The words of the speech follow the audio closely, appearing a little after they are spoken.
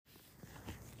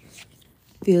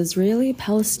The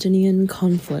Israeli-Palestinian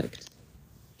Conflict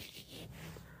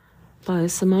by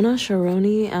Simona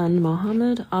Sharoni and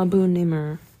Mohammed Abu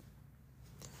Nimr.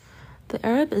 The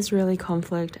Arab-Israeli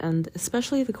conflict, and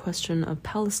especially the question of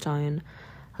Palestine,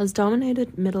 has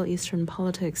dominated Middle Eastern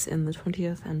politics in the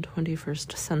 20th and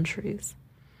 21st centuries.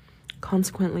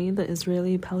 Consequently, the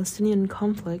Israeli-Palestinian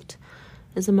conflict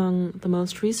is among the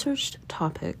most researched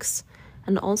topics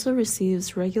and also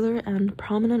receives regular and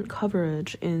prominent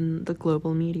coverage in the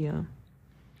global media.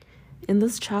 In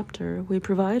this chapter, we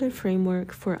provide a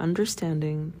framework for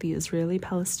understanding the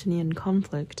Israeli-Palestinian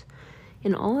conflict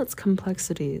in all its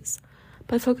complexities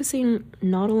by focusing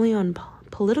not only on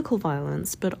political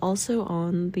violence, but also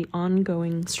on the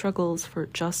ongoing struggles for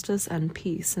justice and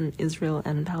peace in Israel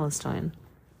and Palestine.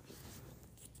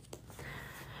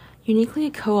 Uniquely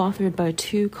co-authored by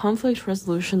two conflict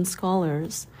resolution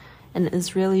scholars, an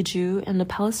Israeli Jew and a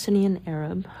Palestinian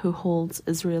Arab who holds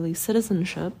Israeli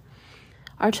citizenship,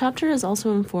 our chapter is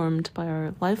also informed by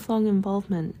our lifelong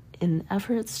involvement in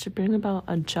efforts to bring about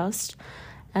a just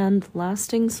and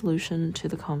lasting solution to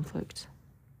the conflict.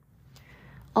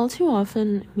 All too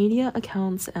often, media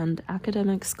accounts and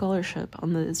academic scholarship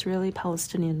on the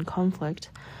Israeli-Palestinian conflict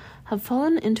have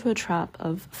fallen into a trap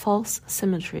of false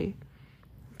symmetry.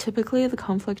 Typically, the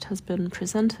conflict has been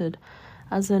presented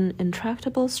as an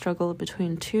intractable struggle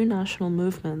between two national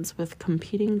movements with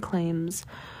competing claims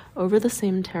over the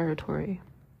same territory.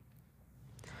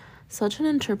 Such an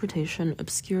interpretation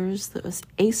obscures the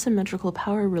asymmetrical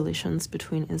power relations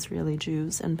between Israeli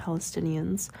Jews and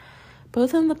Palestinians,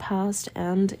 both in the past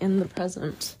and in the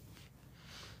present.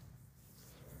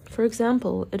 For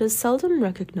example, it is seldom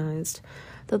recognized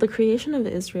that the creation of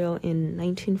Israel in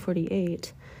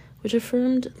 1948, which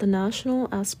affirmed the national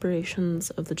aspirations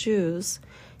of the Jews,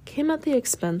 came at the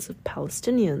expense of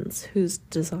Palestinians, whose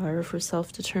desire for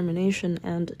self-determination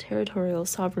and territorial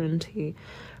sovereignty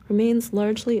remains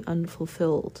largely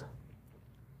unfulfilled.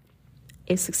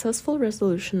 A successful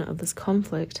resolution of this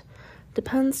conflict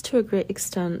depends to a great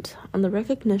extent on the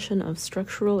recognition of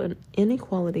structural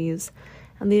inequalities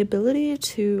and the ability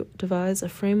to devise a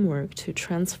framework to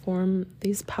transform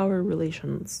these power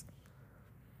relations.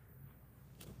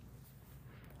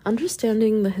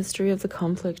 Understanding the history of the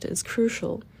conflict is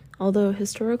crucial, although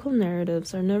historical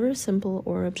narratives are never simple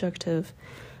or objective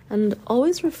and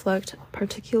always reflect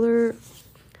particular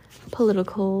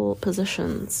political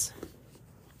positions.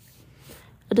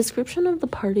 A description of the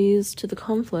parties to the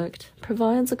conflict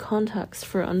provides a context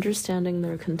for understanding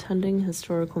their contending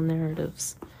historical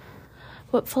narratives.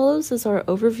 What follows is our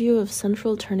overview of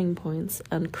central turning points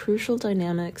and crucial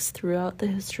dynamics throughout the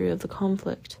history of the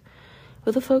conflict,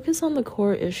 with a focus on the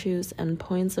core issues and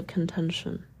points of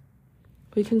contention.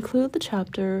 We conclude the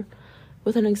chapter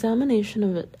with an examination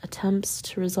of attempts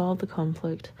to resolve the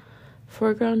conflict,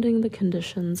 foregrounding the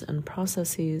conditions and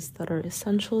processes that are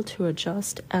essential to a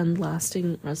just and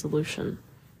lasting resolution.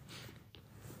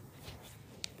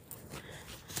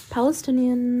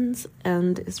 Palestinians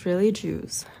and Israeli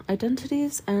Jews,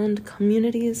 identities and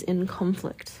communities in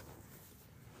conflict.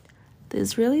 The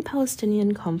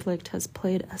Israeli-Palestinian conflict has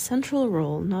played a central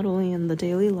role not only in the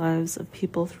daily lives of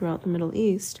people throughout the Middle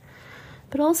East,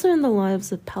 but also in the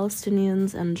lives of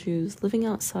Palestinians and Jews living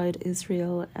outside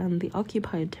Israel and the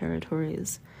occupied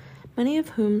territories, many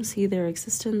of whom see their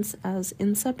existence as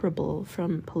inseparable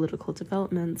from political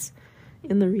developments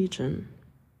in the region.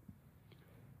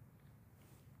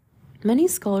 Many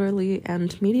scholarly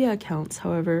and media accounts,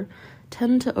 however,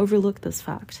 tend to overlook this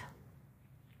fact.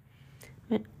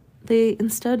 They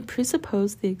instead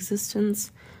presuppose the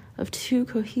existence of two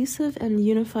cohesive and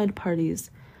unified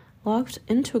parties locked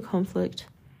into a conflict,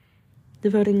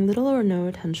 devoting little or no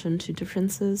attention to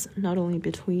differences not only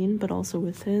between but also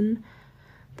within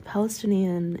the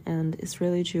Palestinian and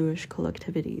Israeli Jewish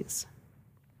collectivities.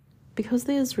 Because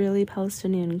the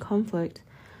Israeli-Palestinian conflict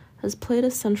has played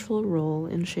a central role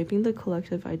in shaping the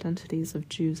collective identities of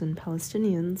Jews and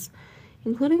Palestinians,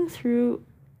 including through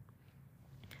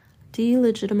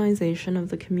delegitimization of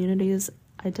the community's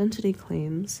identity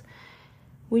claims,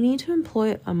 we need to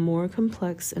employ a more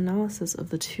complex analysis of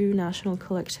the two national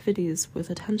collectivities with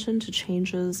attention to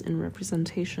changes in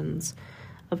representations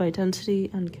of identity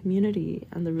and community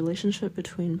and the relationship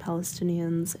between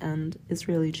Palestinians and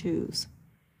Israeli Jews.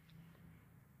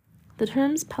 The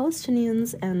terms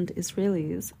Palestinians and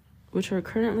Israelis, which are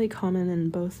currently common in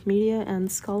both media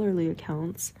and scholarly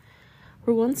accounts,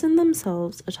 were once in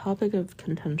themselves a topic of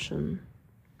contention.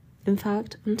 In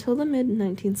fact, until the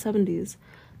mid-1970s,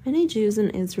 many Jews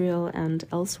in Israel and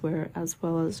elsewhere, as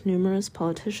well as numerous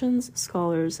politicians,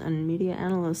 scholars, and media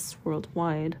analysts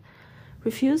worldwide,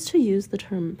 refused to use the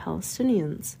term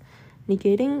Palestinians,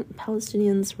 negating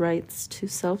Palestinians' rights to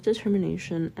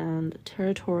self-determination and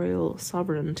territorial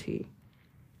sovereignty.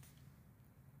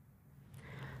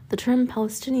 The term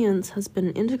Palestinians has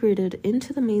been integrated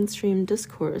into the mainstream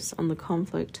discourse on the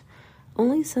conflict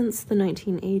only since the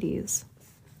 1980s.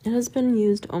 It has been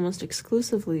used almost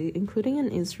exclusively, including in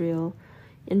Israel,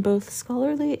 in both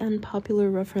scholarly and popular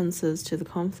references to the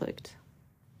conflict.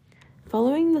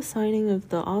 Following the signing of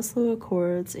the Oslo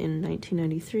Accords in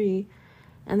 1993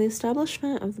 and the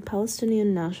establishment of the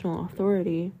Palestinian National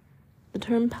Authority, the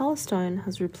term Palestine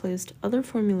has replaced other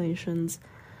formulations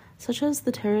such as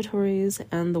the territories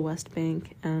and the West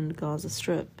Bank and Gaza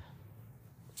Strip.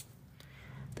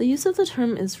 The use of the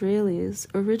term Israelis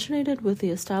originated with the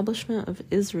establishment of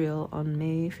Israel on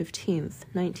May 15,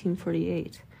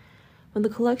 1948, when the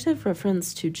collective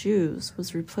reference to Jews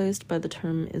was replaced by the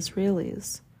term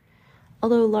Israelis.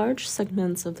 Although large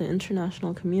segments of the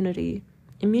international community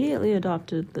immediately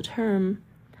adopted the term,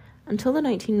 until the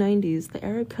 1990s, the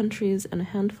Arab countries and a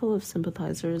handful of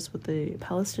sympathizers with the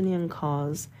Palestinian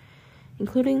cause,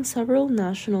 including several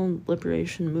national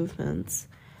liberation movements,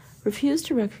 refused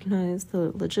to recognize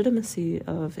the legitimacy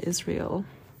of Israel.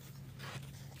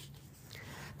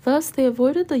 Thus, they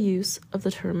avoided the use of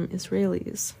the term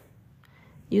Israelis,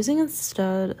 using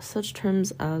instead such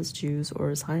terms as Jews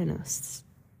or Zionists.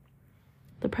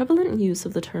 The prevalent use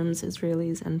of the terms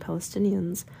Israelis and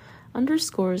Palestinians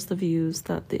underscores the views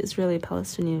that the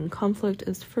Israeli-Palestinian conflict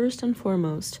is first and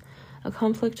foremost a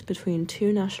conflict between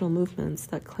two national movements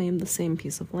that claim the same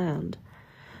piece of land.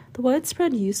 The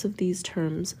widespread use of these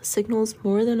terms signals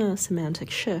more than a semantic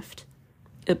shift.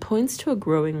 It points to a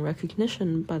growing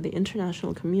recognition by the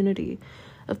international community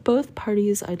of both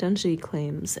parties' identity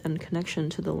claims and connection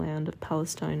to the land of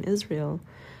Palestine-Israel,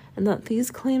 and that these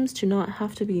claims do not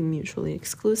have to be mutually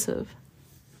exclusive.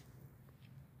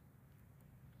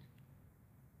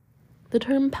 The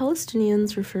term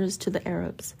Palestinians refers to the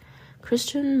Arabs,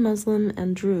 Christian, Muslim,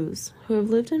 and Druze who have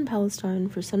lived in Palestine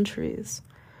for centuries.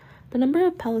 The number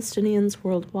of Palestinians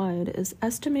worldwide is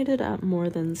estimated at more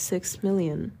than 6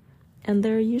 million, and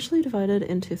they are usually divided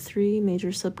into three major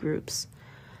subgroups: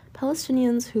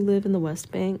 Palestinians who live in the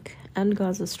West Bank and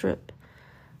Gaza Strip,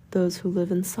 those who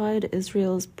live inside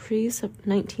Israel's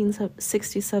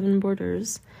pre-1967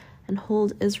 borders and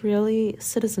hold Israeli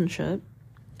citizenship,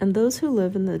 and those who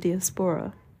live in the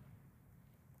diaspora.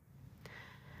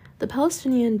 The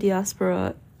Palestinian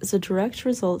diaspora is a direct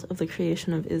result of the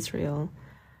creation of Israel,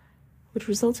 which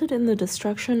resulted in the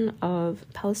destruction of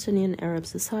Palestinian Arab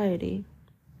society,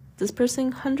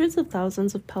 dispersing hundreds of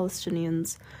thousands of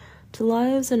Palestinians to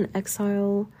lives in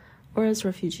exile or as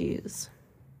refugees.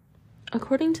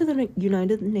 According to the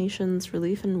United Nations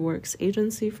Relief and Works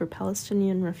Agency for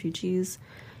Palestinian Refugees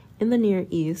in the Near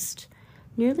East,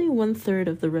 nearly one-third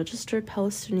of the registered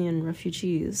Palestinian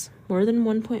refugees, more than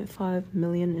 1.5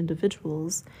 million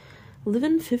individuals, live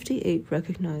in 58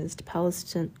 recognized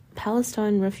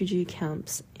Palestine refugee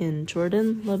camps in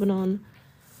Jordan, Lebanon,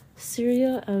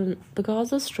 Syria, and the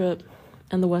Gaza Strip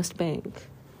and the West Bank,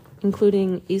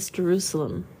 including East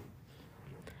Jerusalem.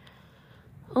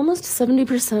 Almost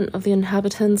 70% of the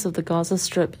inhabitants of the Gaza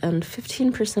Strip and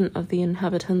 15% of the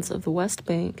inhabitants of the West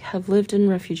Bank have lived in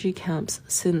refugee camps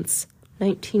since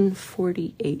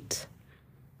 1948.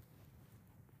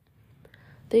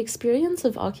 The experience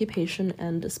of occupation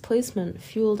and displacement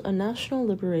fueled a national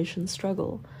liberation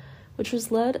struggle, which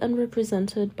was led and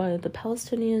represented by the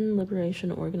Palestinian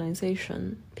Liberation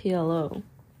Organization, PLO.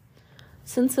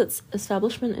 Since its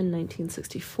establishment in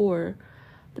 1964,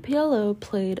 the PLO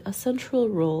played a central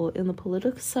role in the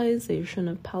politicization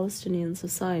of Palestinian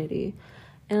society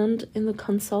and in the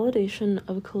consolidation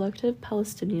of a collective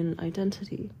Palestinian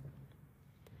identity.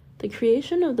 The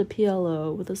creation of the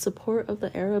PLO with the support of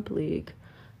the Arab League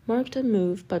marked a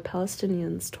move by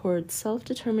Palestinians towards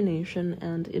self-determination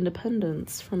and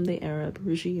independence from the Arab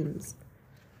regimes.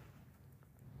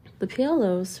 The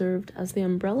PLO served as the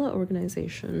umbrella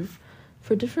organization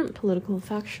for different political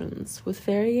factions with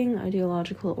varying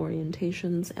ideological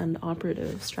orientations and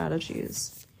operative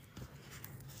strategies.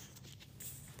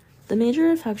 The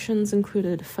major factions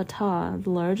included Fatah,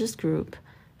 the largest group,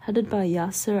 headed by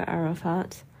Yasser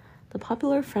Arafat, the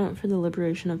Popular Front for the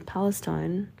Liberation of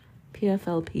Palestine,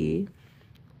 PFLP,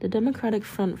 the Democratic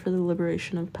Front for the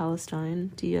Liberation of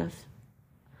Palestine,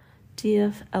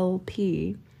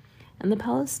 DFLP, and the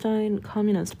Palestine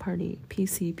Communist Party,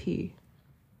 PCP.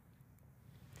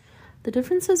 The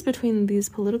differences between these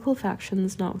political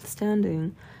factions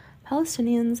notwithstanding,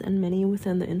 Palestinians and many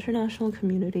within the international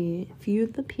community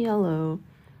viewed the PLO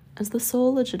as the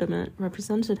sole legitimate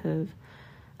representative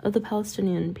of the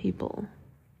Palestinian people.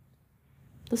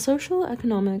 The social,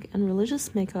 economic, and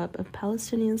religious makeup of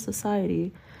Palestinian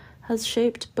society has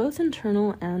shaped both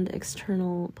internal and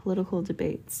external political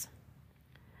debates.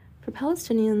 For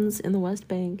Palestinians in the West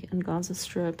Bank and Gaza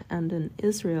Strip and in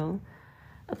Israel,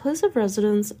 a place of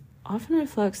residence often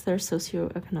reflects their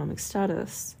socioeconomic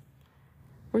status.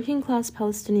 Working-class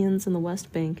Palestinians in the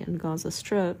West Bank and Gaza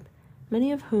Strip,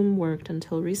 many of whom worked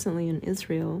until recently in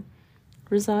Israel,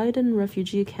 reside in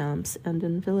refugee camps and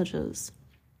in villages.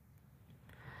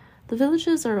 The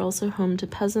villages are also home to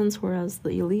peasants, whereas the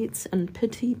elites and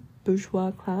petit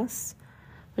bourgeois class,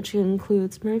 which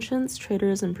includes merchants,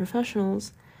 traders, and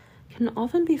professionals, can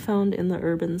often be found in the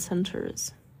urban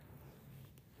centers.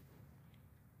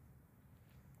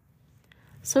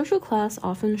 Social class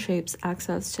often shapes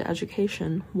access to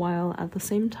education, while at the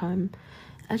same time,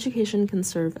 education can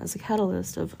serve as a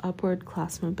catalyst of upward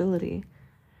class mobility.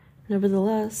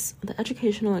 Nevertheless, the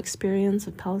educational experience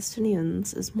of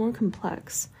Palestinians is more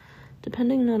complex,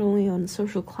 depending not only on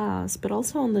social class, but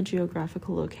also on the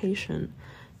geographical location,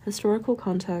 historical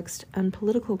context, and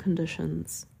political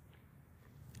conditions.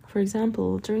 For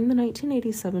example, during the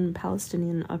 1987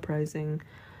 Palestinian uprising,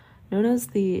 known as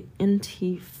the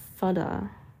Intifada,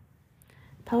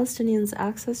 Palestinians'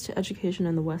 access to education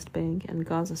in the West Bank and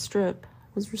Gaza Strip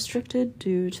was restricted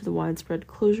due to the widespread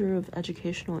closure of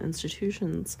educational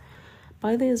institutions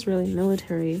by the Israeli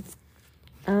military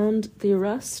and the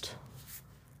arrest,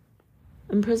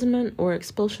 imprisonment, or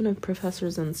expulsion of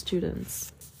professors and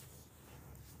students.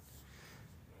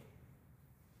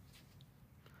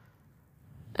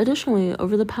 Additionally,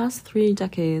 over the past 3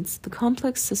 decades, the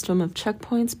complex system of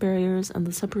checkpoints, barriers, and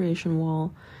the separation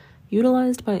wall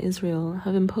utilized by Israel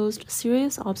have imposed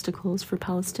serious obstacles for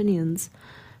Palestinians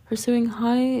pursuing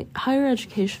higher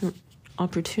education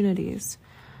opportunities,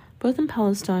 both in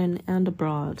Palestine and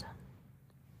abroad.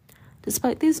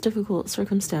 Despite these difficult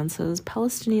circumstances,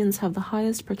 Palestinians have the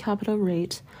highest per capita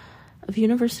rate of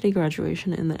university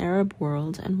graduation in the Arab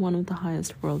world and one of the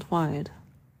highest worldwide.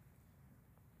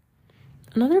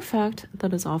 Another fact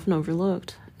that is often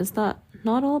overlooked is that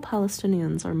not all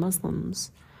Palestinians are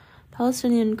Muslims.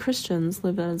 Palestinian Christians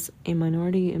live as a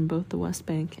minority in both the West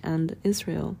Bank and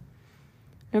Israel.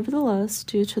 Nevertheless,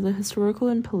 due to the historical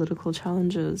and political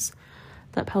challenges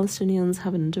that Palestinians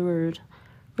have endured,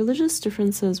 religious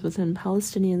differences within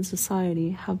Palestinian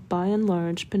society have by and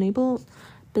large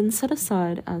been set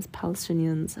aside as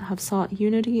Palestinians have sought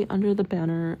unity under the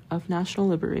banner of national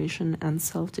liberation and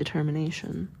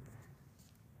self-determination.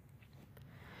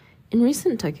 In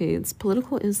recent decades,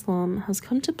 political Islam has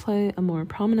come to play a more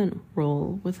prominent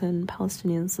role within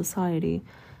Palestinian society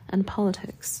and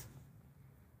politics.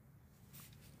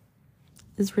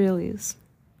 Israelis.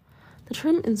 The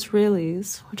term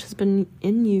Israelis, which has been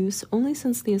in use only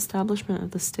since the establishment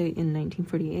of the state in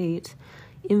 1948,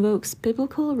 invokes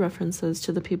biblical references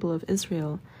to the people of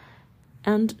Israel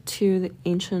and to the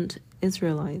ancient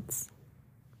Israelites.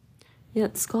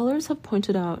 Yet scholars have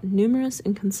pointed out numerous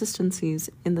inconsistencies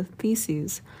in the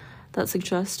theses that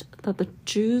suggest that the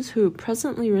Jews who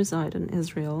presently reside in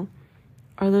Israel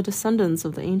are the descendants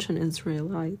of the ancient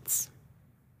Israelites.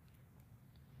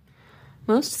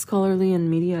 Most scholarly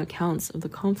and media accounts of the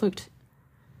conflict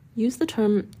use the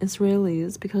term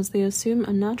Israelis because they assume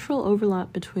a natural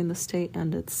overlap between the state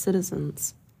and its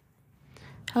citizens.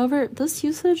 However, this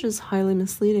usage is highly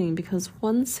misleading because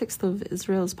 1/6 of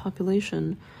Israel's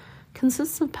population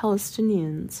consists of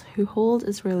Palestinians who hold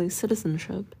Israeli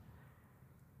citizenship.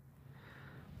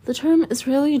 The term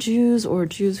Israeli Jews or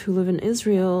Jews who live in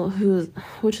Israel,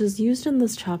 which is used in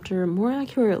this chapter, more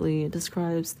accurately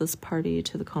describes this party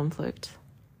to the conflict.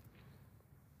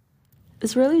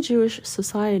 Israeli Jewish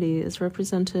society is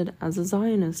represented as a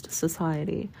Zionist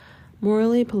society,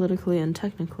 morally, politically, and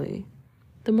technically.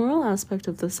 The moral aspect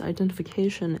of this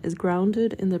identification is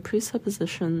grounded in the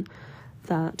presupposition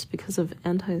that, because of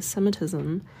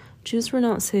anti-Semitism, Jews were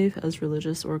not safe as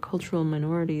religious or cultural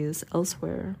minorities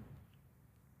elsewhere.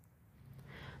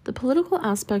 The political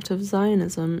aspect of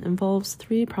Zionism involves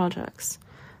 3 projects: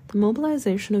 the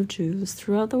mobilization of Jews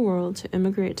throughout the world to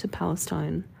immigrate to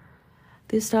Palestine,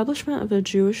 the establishment of a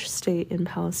Jewish state in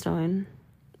Palestine,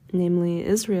 namely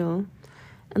Israel,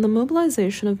 and the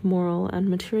mobilization of moral and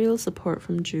material support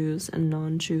from Jews and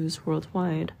non-Jews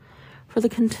worldwide for the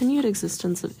continued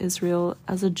existence of Israel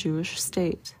as a Jewish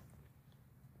state.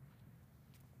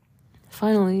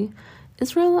 Finally,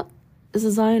 Israel is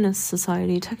a Zionist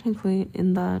society technically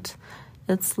in that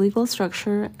its legal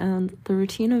structure and the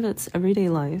routine of its everyday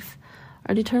life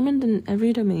are determined in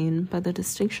every domain by the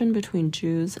distinction between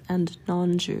Jews and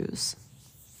non-Jews.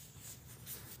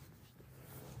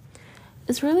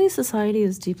 Israeli society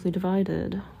is deeply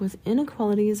divided, with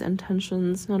inequalities and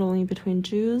tensions not only between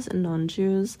Jews and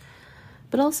non-Jews,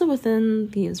 but also within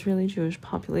the Israeli Jewish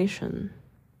population.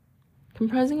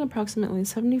 Comprising approximately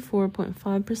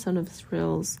 74.5% of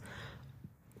Israel's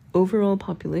overall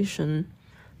population,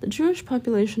 the Jewish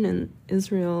population in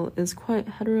Israel is quite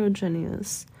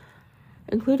heterogeneous,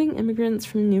 including immigrants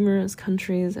from numerous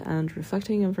countries and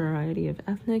reflecting a variety of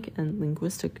ethnic and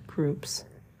linguistic groups,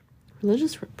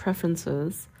 religious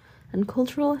preferences, and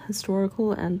cultural,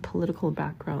 historical, and political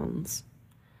backgrounds.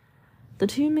 The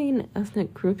two main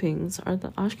ethnic groupings are the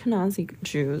Ashkenazi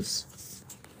Jews,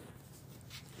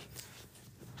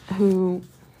 who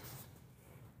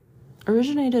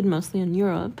originated mostly in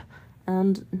Europe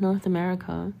and North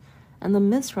America, and the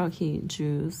Mizrahi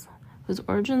Jews, whose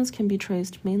origins can be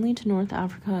traced mainly to North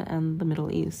Africa and the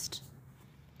Middle East.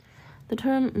 The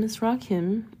term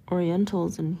Mizrahim,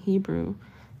 Orientals in Hebrew,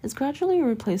 is gradually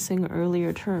replacing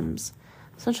earlier terms,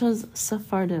 such as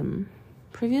Sephardim,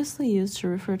 previously used to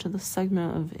refer to the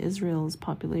segment of Israel's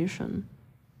population.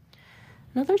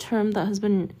 Another term that has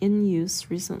been in use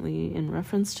recently in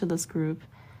reference to this group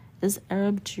is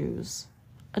Arab Jews,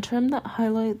 a term that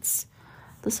highlights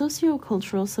the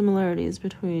socio-cultural similarities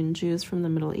between Jews from the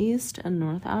Middle East and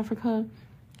North Africa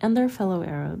and their fellow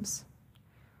Arabs.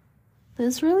 The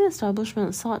Israeli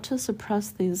establishment sought to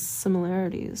suppress these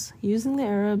similarities, using the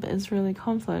Arab-Israeli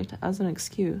conflict as an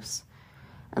excuse,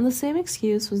 and the same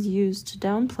excuse was used to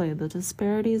downplay the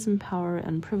disparities in power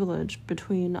and privilege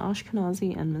between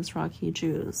Ashkenazi and Mizrahi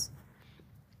Jews.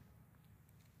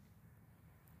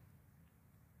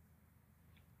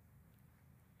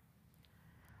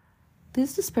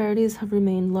 These disparities have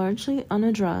remained largely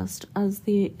unaddressed as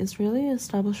the Israeli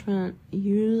establishment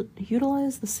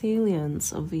utilized the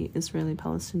salience of the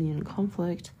Israeli-Palestinian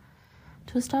conflict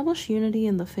to establish unity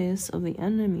in the face of the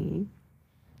enemy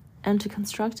and to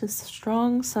construct a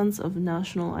strong sense of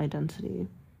national identity.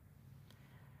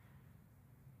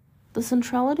 The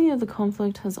centrality of the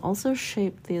conflict has also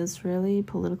shaped the Israeli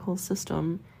political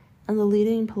system and the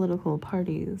leading political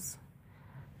parties.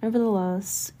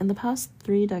 Nevertheless, in the past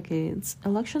 3 decades,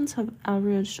 elections have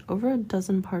averaged over a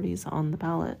dozen parties on the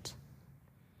ballot.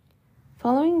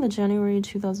 Following the January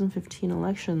 2015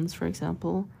 elections, for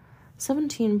example,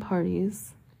 17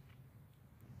 parties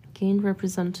gained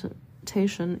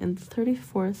representation in the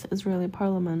 34th Israeli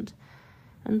parliament,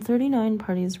 and 39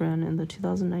 parties ran in the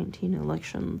 2019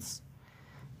 elections.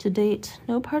 To date,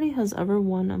 no party has ever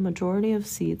won a majority of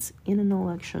seats in an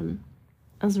election.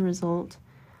 As a result,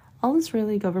 all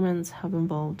Israeli governments have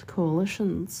involved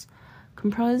coalitions,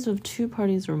 comprised of 2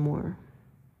 parties or more.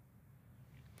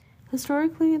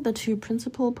 Historically, the 2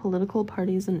 principal political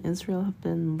parties in Israel have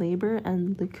been Labor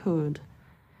and Likud.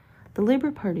 The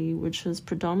Labor Party, which is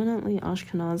predominantly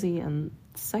Ashkenazi and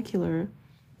secular,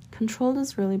 controlled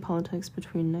Israeli politics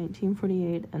between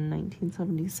 1948 and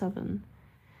 1977.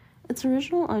 Its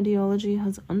original ideology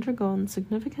has undergone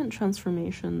significant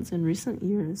transformations in recent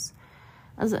years,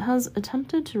 as it has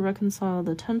attempted to reconcile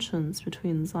the tensions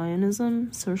between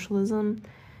Zionism, socialism,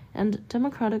 and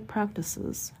democratic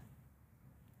practices.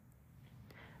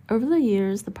 Over the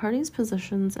years, the party's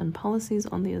positions and policies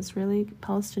on the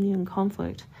Israeli-Palestinian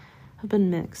conflict have been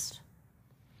mixed.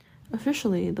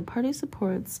 Officially, the party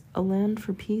supports a land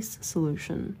for peace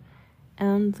solution,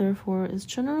 and therefore is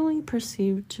generally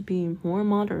perceived to be more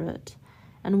moderate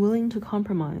and willing to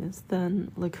compromise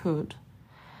than Likud.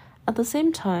 At the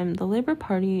same time, the Labour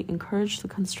Party encouraged the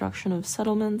construction of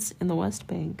settlements in the West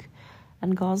Bank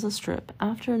and Gaza Strip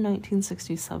after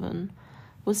 1967,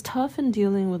 was tough in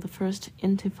dealing with the First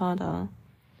Intifada,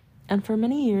 and for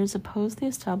many years opposed the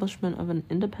establishment of an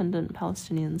independent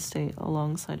Palestinian state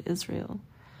alongside Israel.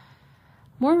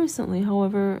 More recently,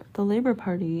 however, the Labour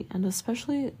Party, and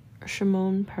especially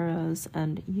Shimon Peres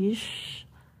and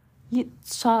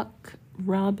Yitzhak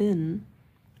Rabin,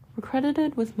 were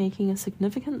credited with making a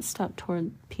significant step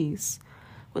toward peace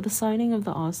with the signing of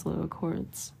the Oslo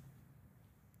Accords.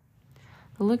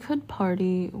 The Likud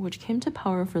Party, which came to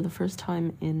power for the first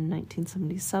time in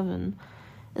 1977,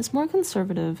 is more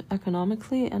conservative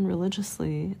economically and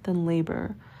religiously than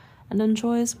Labour, and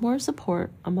enjoys more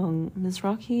support among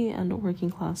Mizrahi and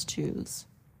working-class Jews.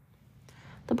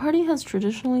 The party has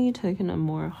traditionally taken a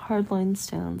more hardline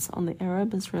stance on the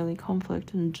Arab-Israeli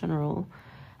conflict in general,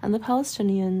 and the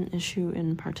Palestinian issue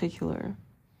in particular.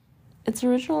 Its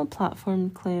original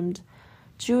platform claimed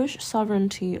Jewish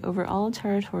sovereignty over all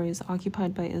territories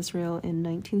occupied by Israel in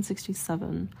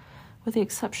 1967, with the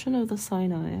exception of the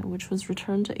Sinai, which was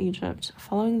returned to Egypt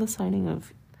following the signing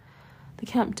of the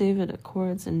Camp David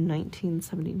Accords in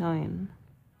 1979.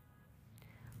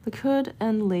 Likud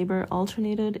and Labour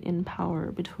alternated in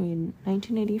power between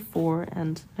 1984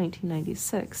 and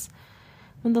 1996,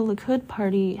 when the Likud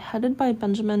party, headed by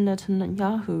Benjamin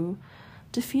Netanyahu,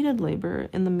 defeated Labour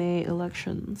in the May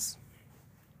elections.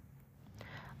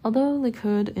 Although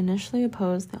Likud initially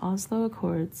opposed the Oslo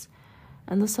Accords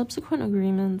and the subsequent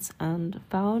agreements and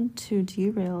vowed to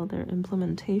derail their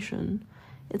implementation,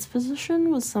 its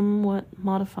position was somewhat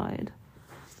modified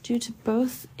due to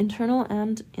both internal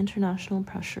and international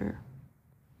pressure.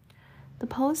 The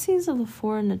policies of the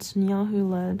four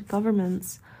Netanyahu-led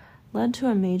governments led to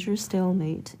a major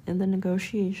stalemate in the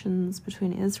negotiations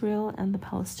between Israel and the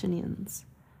Palestinians.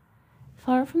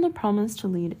 Far from the promise to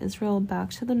lead Israel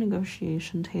back to the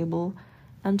negotiation table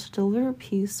and to deliver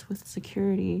peace with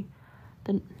security,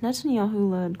 the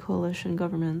Netanyahu-led coalition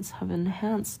governments have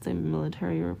enhanced the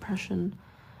military repression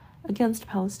against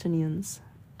Palestinians,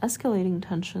 escalating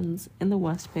tensions in the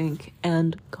West Bank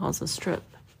and Gaza Strip.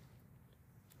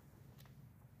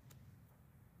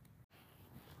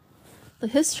 The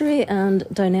history and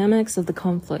dynamics of the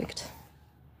conflict.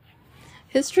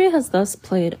 History has thus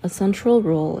played a central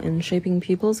role in shaping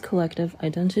people's collective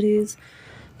identities,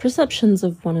 perceptions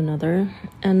of one another,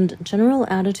 and general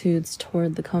attitudes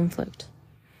toward the conflict.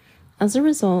 As a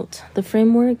result, the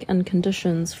framework and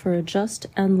conditions for a just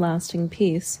and lasting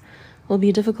peace will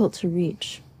be difficult to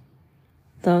reach.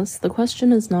 Thus, the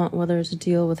question is not whether to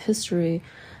deal with history,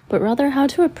 but rather how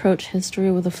to approach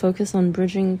history with a focus on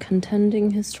bridging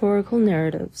contending historical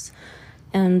narratives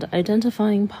and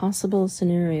identifying possible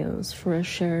scenarios for a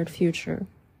shared future.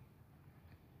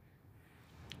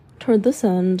 Toward this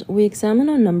end, we examine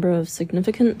a number of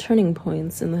significant turning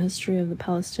points in the history of the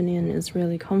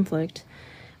Palestinian-Israeli conflict,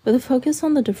 with a focus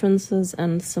on the differences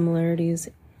and similarities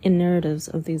in narratives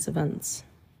of these events.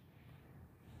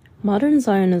 Modern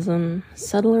Zionism,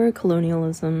 settler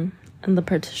colonialism, and the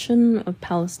partition of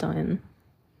Palestine.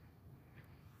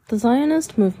 The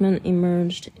Zionist movement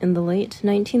emerged in the late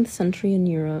 19th century in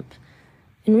Europe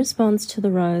in response to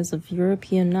the rise of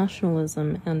European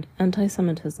nationalism and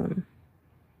anti-Semitism.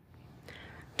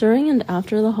 During and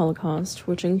after the Holocaust,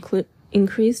 which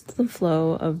increased the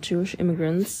flow of Jewish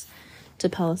immigrants to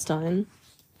Palestine,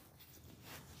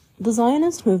 the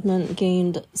Zionist movement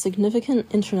gained significant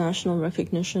international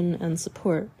recognition and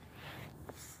support.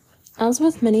 As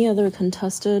with many other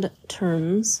contested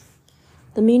terms,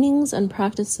 the meanings and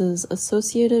practices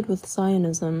associated with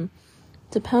Zionism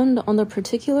depend on the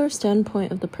particular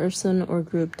standpoint of the person or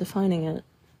group defining it.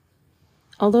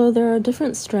 Although there are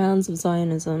different strands of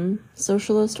Zionism,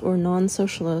 socialist or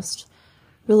non-socialist,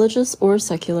 religious or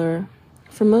secular,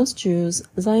 for most Jews,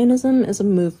 Zionism is a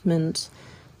movement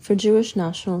for Jewish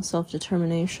national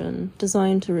self-determination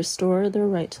designed to restore their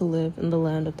right to live in the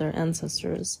land of their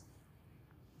ancestors.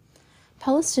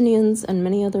 Palestinians and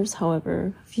many others,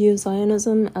 however, view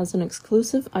Zionism as an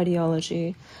exclusive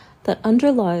ideology that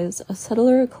underlies a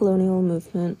settler colonial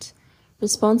movement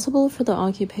responsible for the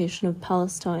occupation of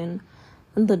Palestine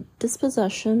and the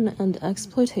dispossession and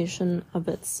exploitation of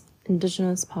its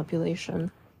indigenous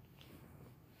population.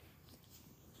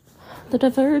 The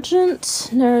divergent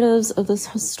narratives of this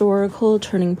historical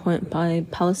turning point by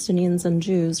Palestinians and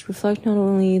Jews reflect not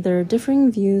only their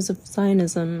differing views of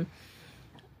Zionism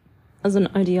as an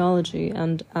ideology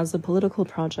and as a political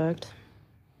project,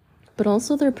 but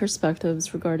also their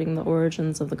perspectives regarding the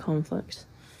origins of the conflict.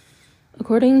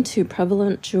 According to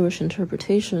prevalent Jewish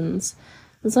interpretations,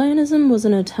 Zionism was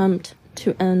an attempt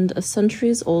to end a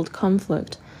centuries-old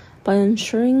conflict by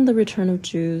ensuring the return of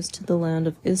Jews to the land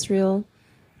of Israel,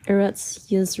 Eretz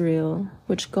Yisrael,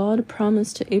 which God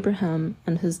promised to Abraham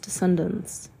and his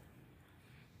descendants.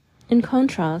 In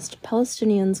contrast,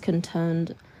 Palestinians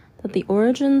contend that the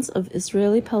origins of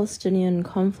Israeli-Palestinian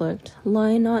conflict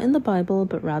lie not in the Bible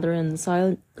but rather in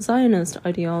Zionist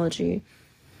ideology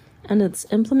and its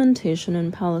implementation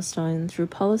in Palestine through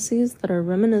policies that are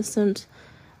reminiscent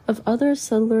of other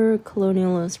settler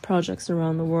colonialist projects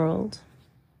around the world.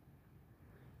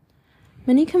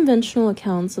 Many conventional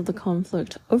accounts of the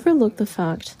conflict overlook the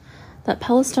fact that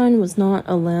Palestine was not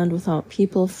a land without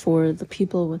people for the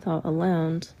people without a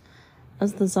land,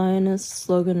 as the Zionist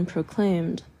slogan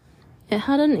proclaimed. It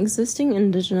had an existing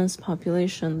indigenous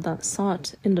population that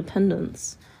sought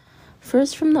independence,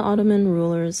 first from the Ottoman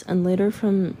rulers and later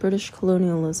from British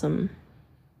colonialism.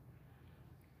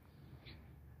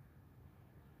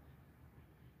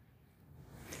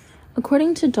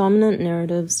 According to dominant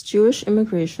narratives, Jewish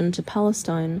immigration to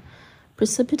Palestine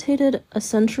precipitated a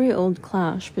century-old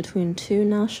clash between two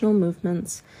national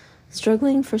movements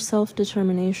struggling for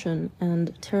self-determination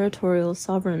and territorial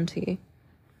sovereignty.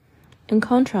 In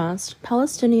contrast,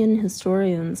 Palestinian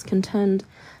historians contend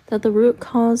that the root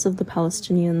cause of the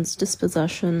Palestinians'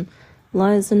 dispossession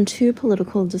lies in two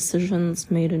political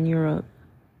decisions made in Europe.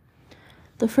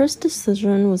 The first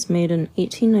decision was made in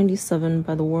 1897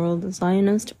 by the World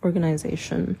Zionist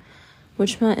Organization,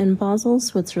 which met in Basel,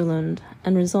 Switzerland,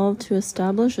 and resolved to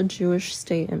establish a Jewish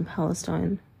state in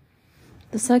Palestine.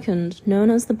 The second, known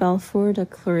as the Balfour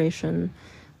Declaration,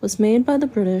 was made by the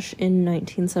British in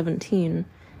 1917,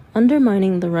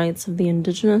 undermining the rights of the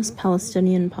indigenous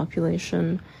Palestinian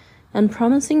population and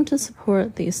promising to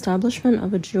support the establishment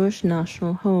of a Jewish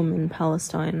national home in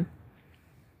Palestine.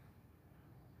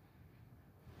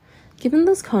 Given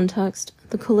this context,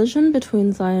 the collision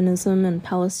between Zionism and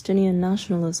Palestinian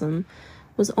nationalism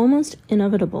was almost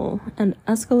inevitable and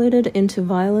escalated into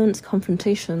violent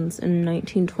confrontations in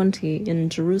 1920 in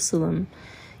Jerusalem,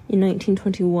 in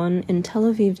 1921 in Tel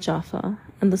Aviv Jaffa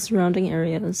and the surrounding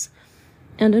areas,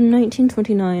 and in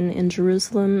 1929 in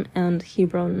Jerusalem and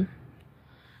Hebron.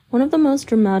 One of the most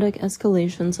dramatic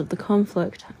escalations of the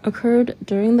conflict occurred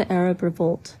during the Arab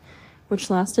Revolt, which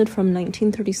lasted from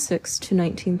 1936 to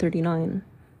 1939.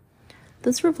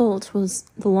 This revolt was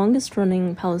the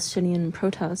longest-running Palestinian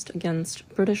protest against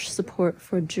British support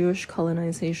for Jewish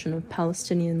colonization of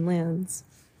Palestinian lands.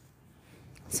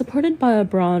 Supported by a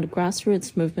broad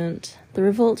grassroots movement, the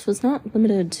revolt was not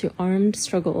limited to armed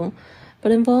struggle,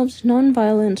 but involved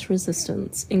non-violent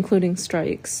resistance, including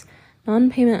strikes,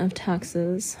 non-payment of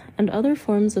taxes, and other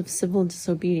forms of civil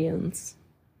disobedience.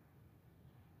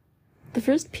 The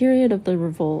first period of the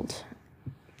revolt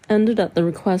ended at the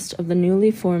request of the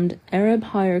newly formed Arab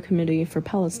Higher Committee for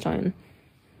Palestine,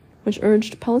 which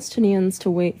urged Palestinians to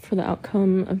wait for the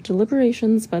outcome of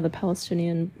deliberations by the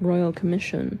Palestinian Royal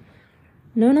Commission,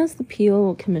 known as the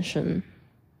Peel Commission,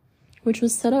 which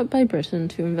was set up by Britain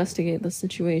to investigate the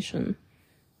situation.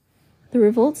 The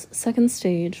revolt's second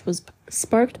stage was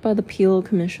sparked by the Peel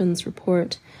Commission's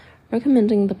report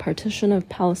recommending the partition of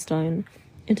Palestine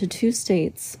into two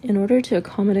states in order to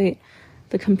accommodate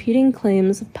the competing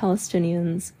claims of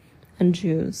Palestinians and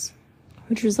Jews,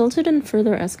 which resulted in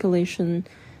further escalation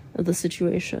of the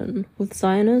situation, with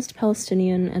Zionist,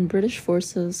 Palestinian, and British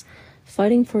forces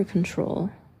fighting for control.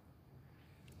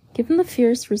 Given the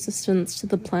fierce resistance to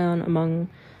the plan among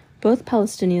both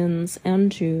Palestinians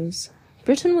and Jews,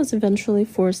 Britain was eventually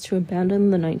forced to abandon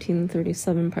the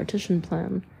 1937 partition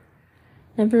plan.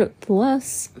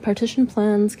 Nevertheless, partition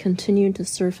plans continued to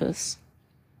surface.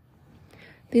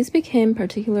 These became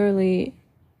particularly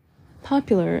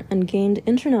popular and gained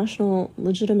international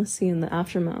legitimacy in the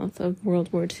aftermath of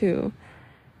World War II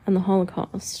and the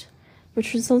Holocaust,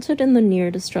 which resulted in the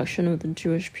near destruction of the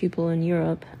Jewish people in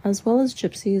Europe, as well as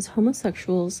gypsies,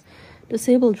 homosexuals,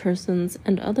 disabled persons,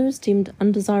 and others deemed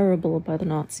undesirable by the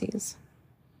Nazis.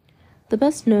 The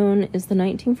best known is the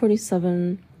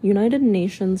 1947 United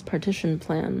Nations Partition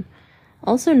Plan,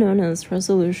 also known as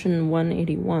Resolution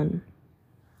 181,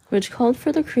 which called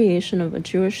for the creation of a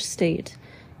Jewish state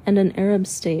and an Arab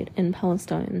state in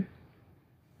Palestine.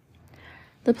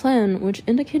 The plan, which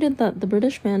indicated that the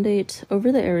British mandate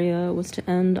over the area was to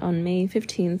end on May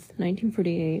 15,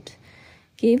 1948,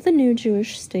 gave the new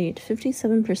Jewish state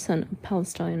 57% of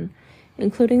Palestine,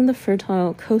 including the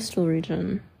fertile coastal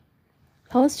region.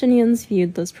 Palestinians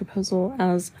viewed this proposal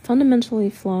as fundamentally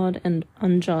flawed and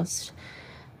unjust,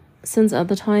 since at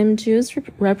the time Jews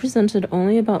represented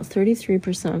only about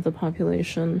 33% of the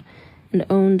population and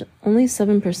owned only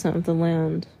 7% of the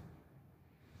land.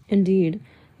 Indeed,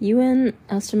 UN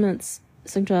estimates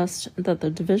suggest that the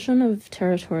division of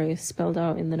territory spelled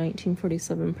out in the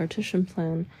 1947 partition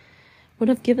plan would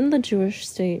have given the Jewish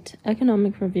state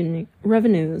economic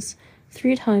revenues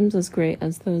 3 times as great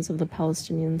as those of the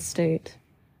Palestinian state.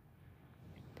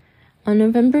 On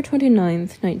November 29,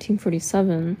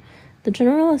 1947, the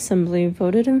General Assembly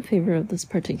voted in favor of this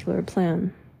particular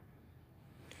plan.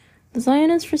 The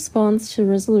Zionist response to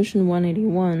Resolution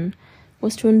 181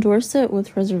 was to endorse it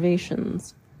with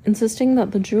reservations, insisting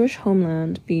that the Jewish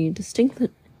homeland be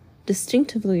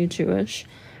distinctively Jewish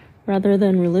rather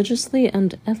than religiously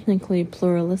and ethnically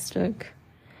pluralistic.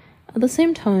 At the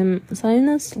same time,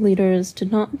 Zionist leaders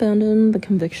did not abandon the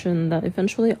conviction that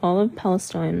eventually all of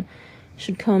Palestine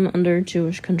should come under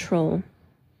Jewish control.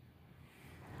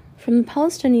 From the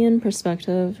Palestinian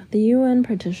perspective, the UN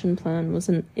partition plan was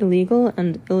an illegal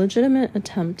and illegitimate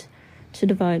attempt to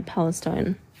divide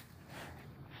Palestine.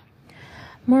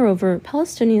 Moreover,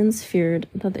 Palestinians feared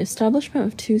that the establishment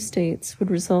of 2 states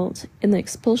would result in the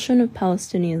expulsion of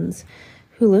Palestinians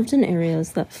who lived in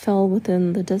areas that fell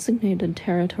within the designated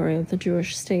territory of the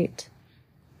Jewish state.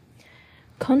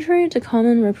 Contrary to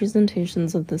common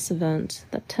representations of this event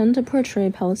that tend to portray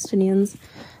Palestinians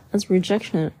as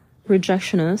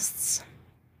rejectionists,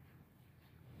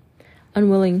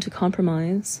 unwilling to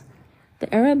compromise,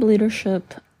 the Arab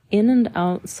leadership in and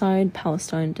outside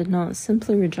Palestine did not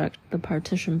simply reject the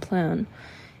partition plan.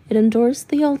 It endorsed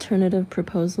the alternative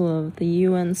proposal of the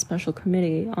UN Special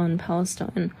Committee on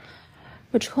Palestine,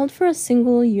 which called for a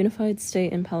single unified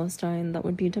state in Palestine that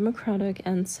would be democratic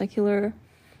and secular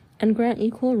and grant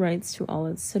equal rights to all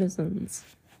its citizens.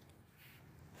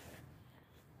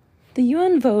 The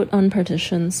UN vote on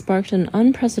partition sparked an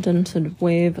unprecedented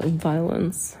wave of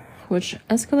violence, which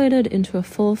escalated into a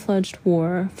full-fledged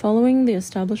war following the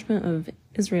establishment of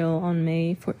Israel on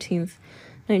May 14,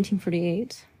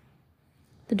 1948.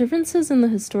 The differences in the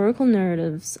historical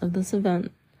narratives of this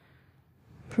event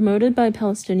promoted by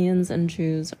Palestinians and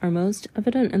Jews are most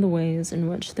evident in the ways in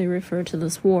which they refer to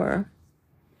this war.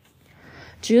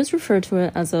 Jews refer to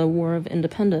it as a war of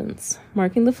independence,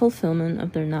 marking the fulfillment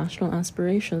of their national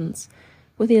aspirations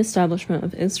with the establishment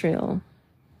of Israel.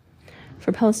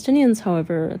 For Palestinians,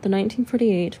 however, the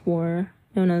 1948 war,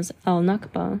 known as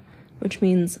al-Nakba, which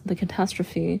means the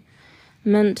catastrophe,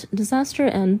 meant disaster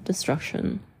and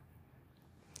destruction.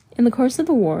 In the course of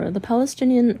the war, the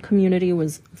Palestinian community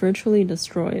was virtually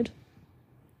destroyed.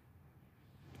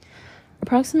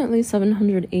 Approximately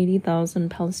 780,000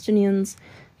 Palestinians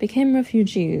became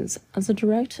refugees as a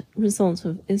direct result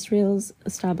of Israel's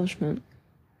establishment.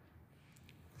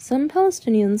 Some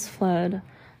Palestinians fled,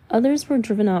 others were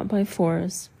driven out by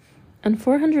force, and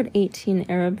 418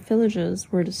 Arab villages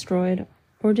were destroyed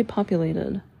or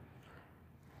depopulated.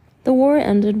 The war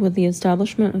ended with the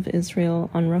establishment of Israel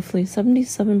on roughly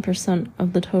 77%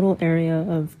 of the total area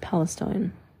of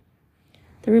Palestine.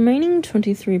 The remaining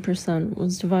 23%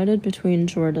 was divided between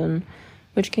Jordan,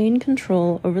 which gained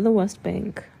control over the West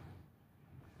Bank,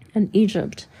 and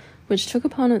Egypt, which took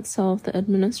upon itself the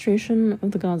administration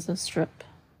of the Gaza Strip.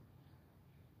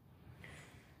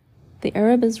 The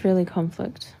Arab-Israeli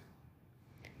conflict.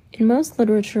 In most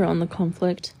literature on the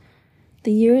conflict,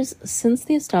 the years since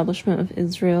the establishment of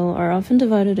Israel are often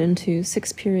divided into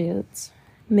 6 periods: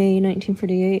 May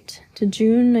 1948 to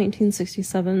June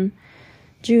 1967,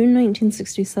 June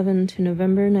 1967 to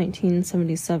November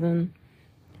 1977,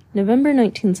 November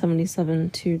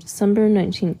 1977 to December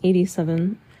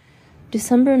 1987,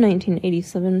 December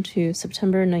 1987 to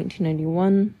September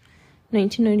 1991,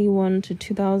 1991 to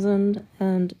 2000,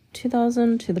 and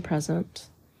 2000 to the present.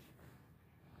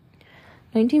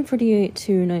 1948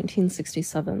 to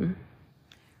 1967.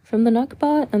 From the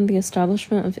Nakba and the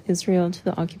establishment of Israel to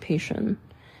the occupation.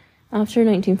 After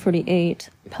 1948,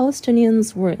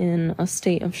 Palestinians were in a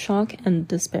state of shock and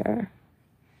despair.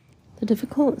 The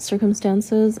difficult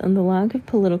circumstances and the lack of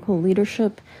political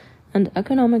leadership and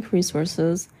economic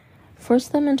resources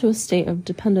forced them into a state of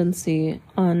dependency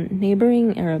on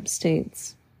neighboring Arab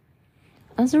states.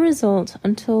 As a result,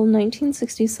 until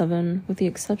 1967, with the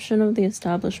exception of the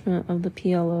establishment of the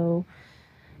PLO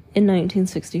in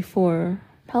 1964,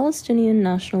 Palestinian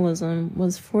nationalism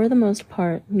was for the most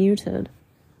part muted.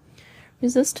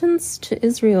 Resistance to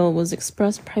Israel was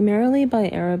expressed primarily by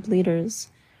Arab leaders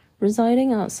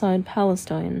residing outside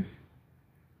Palestine.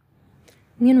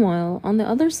 Meanwhile, on the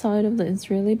other side of the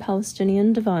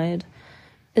Israeli-Palestinian divide,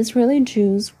 Israeli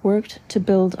Jews worked to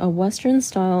build a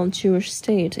Western-style Jewish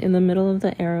state in the middle of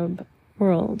the Arab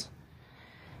world.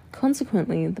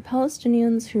 Consequently, the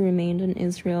Palestinians who remained in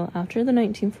Israel after the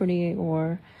 1948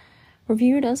 war were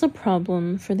viewed as a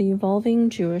problem for the evolving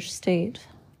Jewish state.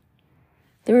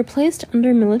 They were placed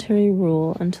under military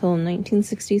rule until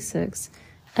 1966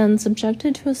 and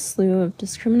subjected to a slew of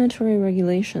discriminatory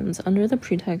regulations under the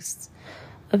pretexts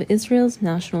of Israel's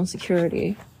national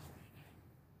security.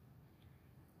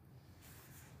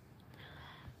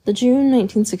 The June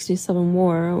 1967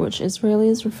 war, which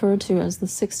Israelis refer to as the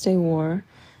Six-Day War,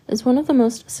 is one of the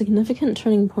most significant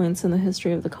turning points in the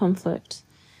history of the conflict.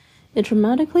 It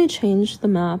dramatically changed the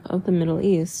map of the Middle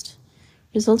East,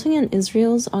 resulting in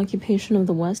Israel's occupation of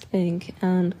the West Bank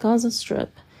and Gaza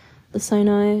Strip, the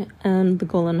Sinai, and the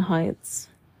Golan Heights.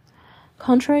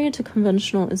 Contrary to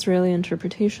conventional Israeli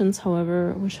interpretations,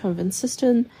 however, which have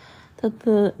insisted that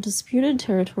the disputed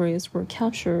territories were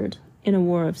captured in a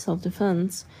war of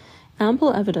self-defense,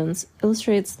 ample evidence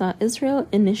illustrates that Israel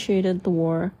initiated the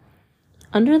war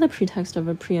under the pretext of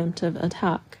a preemptive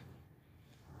attack.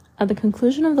 At the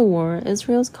conclusion of the war,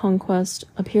 Israel's conquest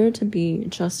appeared to be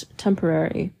just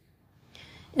temporary.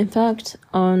 In fact,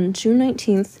 on June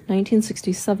 19,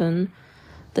 1967,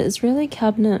 the Israeli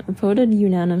cabinet voted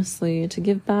unanimously to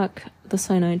give back the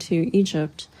Sinai to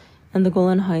Egypt and the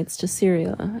Golan Heights to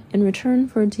Syria in return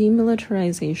for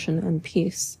demilitarization and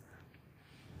peace.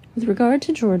 With regard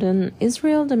to Jordan,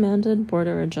 Israel demanded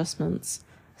border adjustments,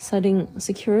 citing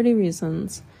security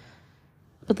reasons,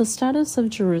 but the status of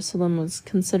Jerusalem was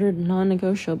considered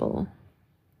non-negotiable.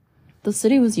 The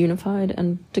city was unified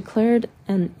and declared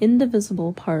an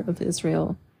indivisible part of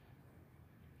Israel.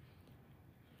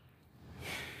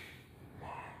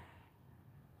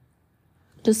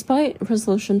 Despite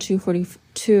Resolution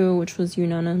 242, which was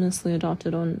unanimously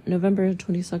adopted on November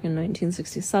 22nd,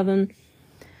 1967,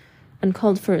 and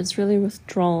called for Israeli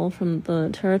withdrawal from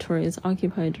the territories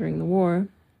occupied during the war,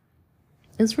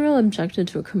 Israel objected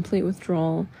to a complete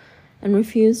withdrawal and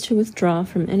refused to withdraw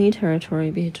from any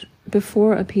territory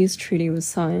before a peace treaty was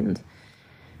signed.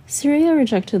 Syria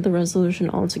rejected the resolution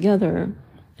altogether,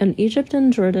 and Egypt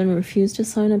and Jordan refused to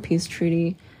sign a peace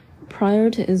treaty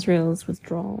prior to Israel's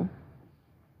withdrawal.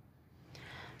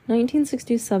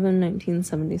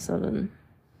 1967-1977.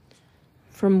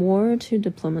 From war to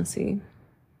diplomacy.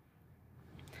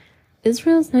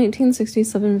 Israel's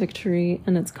 1967 victory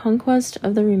and its conquest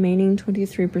of the remaining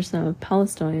 23% of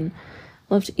Palestine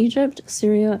left Egypt,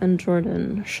 Syria, and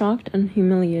Jordan shocked and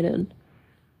humiliated,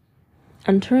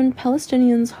 and turned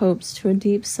Palestinians' hopes to a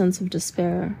deep sense of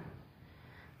despair.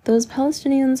 Those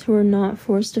Palestinians who were not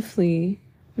forced to flee,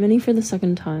 many for the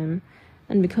second time,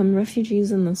 and become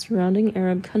refugees in the surrounding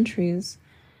Arab countries,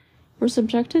 were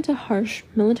subjected to harsh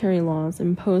military laws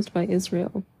imposed by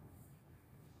Israel.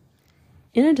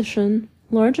 In addition,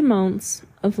 large amounts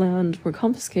of land were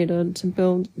confiscated to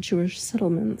build Jewish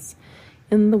settlements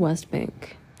in the West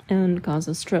Bank and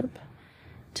Gaza Strip,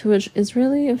 to which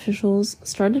Israeli officials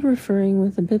started referring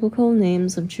with the biblical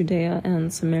names of Judea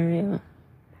and Samaria.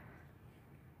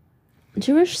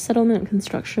 Jewish settlement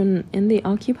construction in the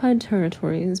occupied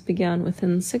territories began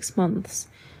within 6 months,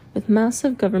 with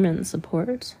massive government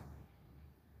support.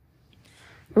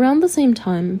 Around the same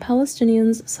time,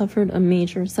 Palestinians suffered a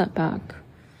major setback.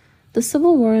 The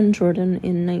civil war in Jordan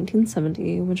in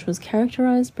 1970, which was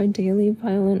characterized by daily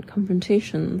violent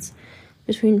confrontations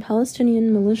between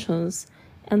Palestinian militias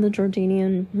and the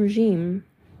Jordanian regime,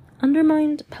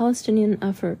 undermined Palestinian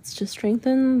efforts to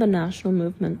strengthen the national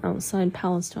movement outside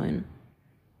Palestine.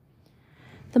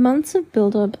 The months of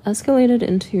buildup escalated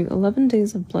into 11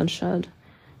 days of bloodshed,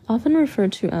 often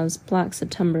referred to as Black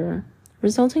September,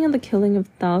 resulting in the killing of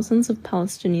thousands of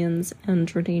Palestinians and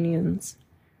Jordanians.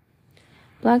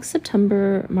 Black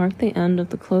September marked the end of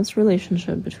the close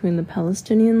relationship between the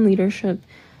Palestinian leadership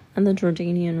and the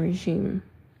Jordanian regime,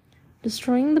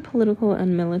 destroying the political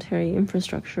and military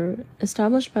infrastructure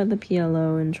established by the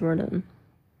PLO in Jordan.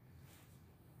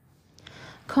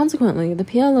 Consequently, the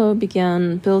PLO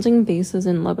began building bases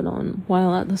in Lebanon,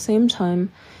 while at the same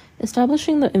time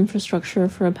establishing the infrastructure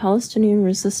for a Palestinian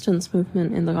resistance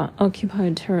movement in the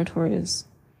occupied territories.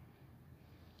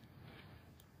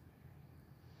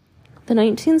 The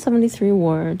 1973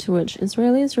 war, to which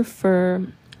Israelis refer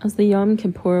as the Yom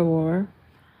Kippur War,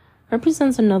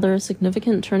 represents another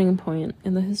significant turning point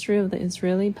in the history of the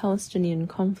Israeli-Palestinian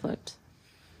conflict,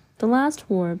 the last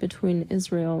war between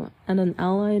Israel and an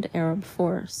allied Arab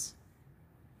force.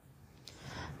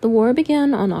 The war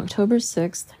began on October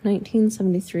 6,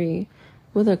 1973,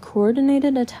 with a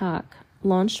coordinated attack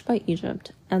launched by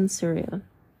Egypt and Syria.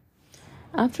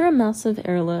 After a massive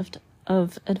airlift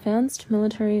of advanced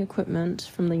military equipment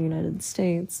from the United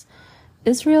States,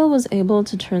 Israel was able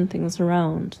to turn things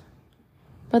around.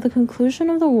 By the conclusion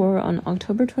of the war on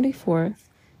October 24th,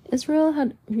 Israel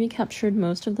had recaptured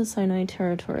most of the Sinai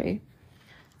territory,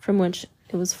 from which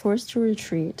it was forced to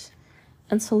retreat,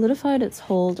 and solidified its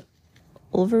hold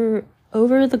over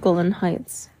the Golan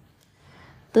Heights.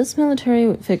 This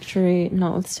military victory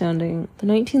notwithstanding, the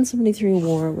 1973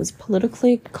 war was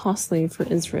politically costly for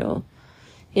Israel.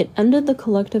 It ended the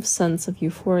collective sense of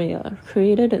euphoria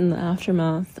created in the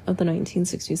aftermath of the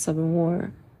 1967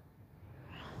 war.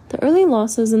 The early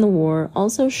losses in the war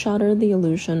also shattered the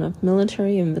illusion of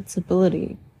military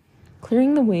invincibility,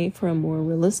 clearing the way for a more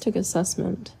realistic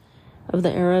assessment of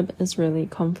the Arab-Israeli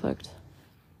conflict.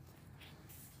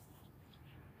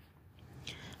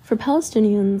 For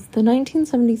Palestinians, the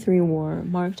 1973 war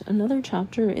marked another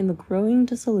chapter in the growing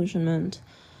disillusionment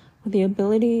with the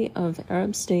ability of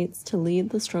Arab states to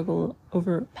lead the struggle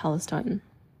over Palestine.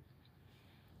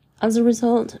 As a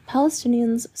result,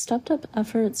 Palestinians stepped up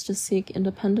efforts to seek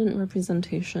independent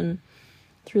representation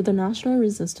through the national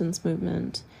resistance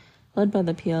movement led by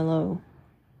the PLO.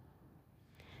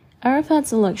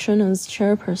 Arafat's election as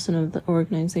chairperson of the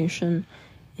organization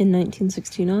in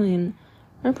 1969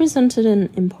 represented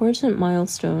an important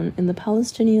milestone in the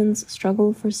Palestinians'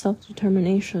 struggle for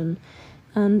self-determination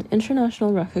and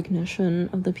international recognition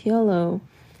of the PLO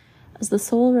as the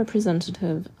sole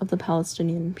representative of the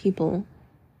Palestinian people.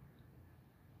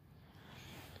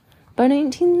 By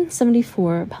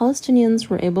 1974, Palestinians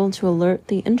were able to alert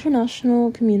the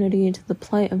international community to the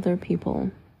plight of their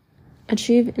people,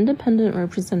 achieve independent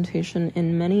representation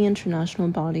in many international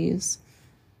bodies,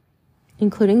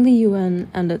 including the UN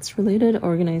and its related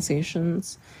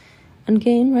organizations, and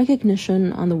gain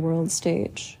recognition on the world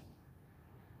stage.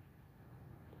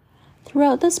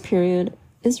 Throughout this period,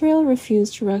 Israel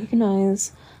refused to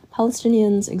recognize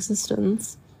Palestinians'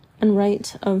 existence and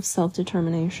right of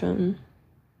self-determination.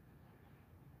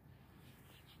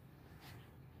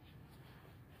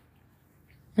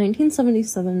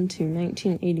 (1977 to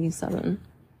 1987).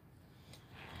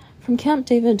 From Camp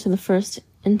David to the First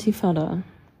Intifada.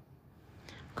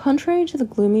 Contrary to the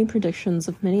gloomy predictions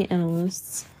of many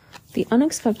analysts, the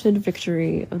unexpected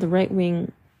victory of the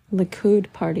right-wing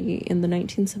Likud party in the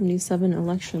 1977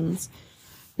 elections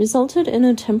resulted in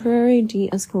a temporary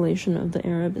de-escalation of the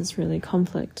Arab-Israeli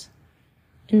conflict.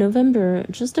 In November,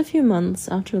 just a few months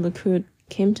after Likud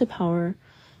came to power,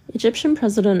 Egyptian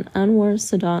President Anwar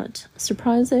Sadat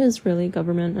surprised the Israeli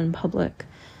government and public,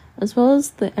 as well as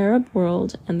the Arab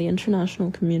world and the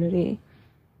international community,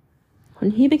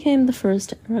 when he became the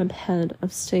first Arab head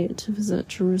of state to visit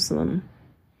Jerusalem.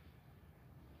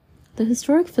 The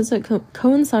historic visit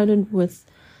coincided with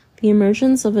the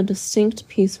emergence of a distinct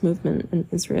peace movement in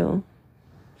Israel,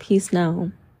 Peace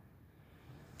Now.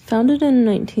 Founded in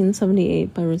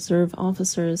 1978 by reserve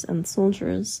officers and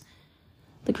soldiers,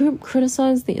 the group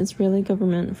criticized the Israeli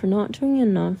government for not doing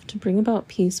enough to bring about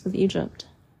peace with Egypt.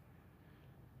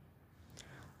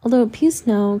 Although Peace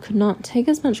Now could not take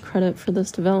as much credit for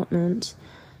this development,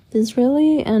 the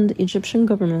Israeli and Egyptian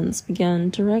governments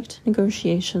began direct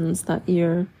negotiations that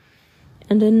year,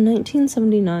 and in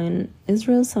 1979,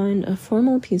 Israel signed a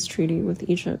formal peace treaty with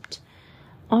Egypt,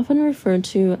 often referred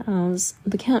to as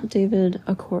the Camp David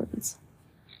Accords.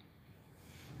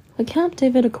 The Camp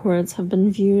David Accords have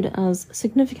been viewed as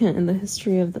significant in the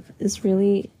history of the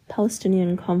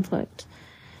Israeli-Palestinian conflict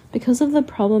because of the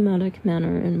problematic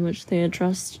manner in which they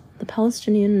addressed the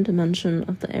Palestinian dimension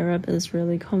of the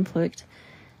Arab-Israeli conflict,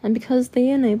 and because they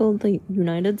enabled the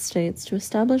United States to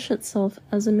establish itself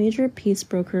as a major peace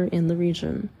broker in the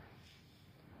region,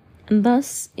 and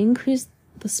thus increased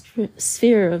the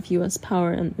sphere of U.S.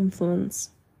 power and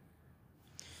influence.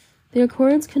 The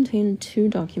Accords contained two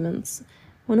documents,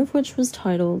 one of which was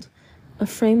titled A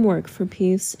Framework for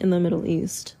Peace in the Middle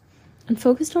East, and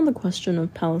focused on the question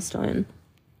of Palestine.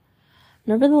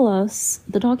 Nevertheless,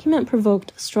 the document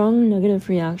provoked strong negative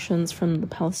reactions from the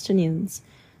Palestinians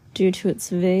due to its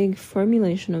vague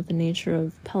formulation of the nature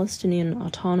of Palestinian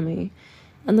autonomy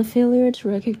and the failure to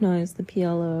recognize the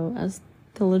PLO as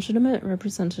the legitimate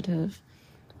representative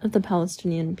of the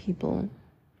Palestinian people.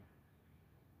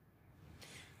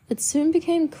 It soon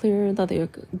became clear that the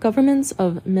governments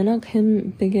of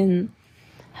Menachem Begin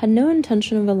had no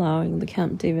intention of allowing the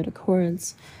Camp David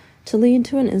Accords to lead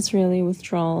to an Israeli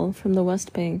withdrawal from the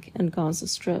West Bank and Gaza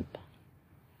Strip.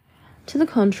 To the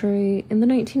contrary, in the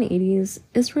 1980s,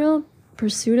 Israel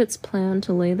pursued its plan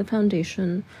to lay the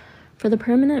foundation for the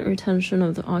permanent retention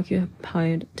of the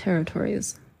occupied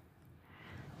territories.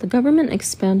 The government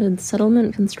expanded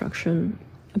settlement construction,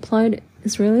 applied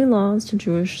Israeli laws to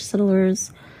Jewish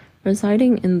settlers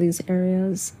residing in these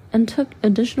areas, and took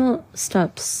additional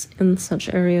steps in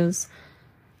such areas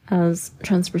as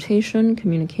transportation,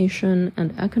 communication,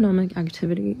 and economic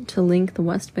activity to link the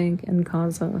West Bank and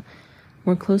Gaza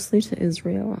more closely to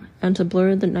Israel and to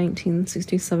blur the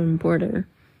 1967 border,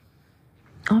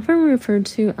 often referred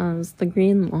to as the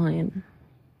Green Line.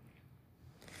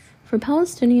 For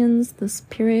Palestinians, this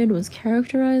period was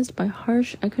characterized by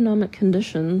harsh economic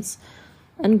conditions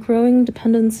and growing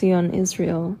dependency on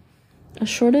Israel, a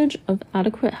shortage of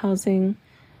adequate housing,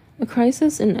 a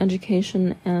crisis in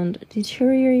education and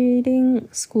deteriorating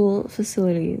school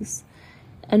facilities,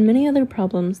 and many other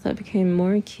problems that became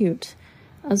more acute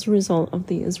as a result of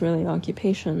the Israeli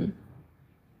occupation.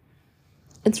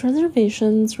 Its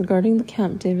reservations regarding the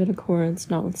Camp David Accords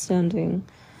notwithstanding,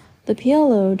 the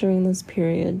PLO during this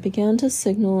period began to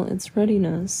signal its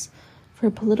readiness for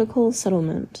political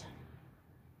settlement.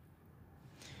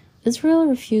 Israel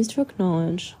refused to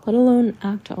acknowledge, let alone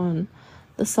act on,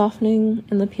 the softening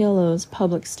in the PLO's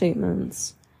public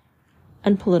statements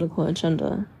and political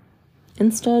agenda.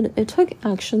 Instead, it took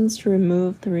actions to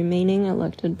remove the remaining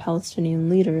elected Palestinian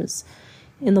leaders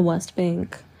in the West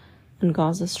Bank and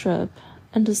Gaza Strip,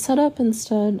 and to set up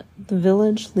instead the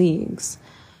village leagues,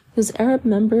 whose Arab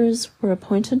members were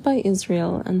appointed by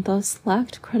Israel and thus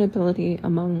lacked credibility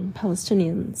among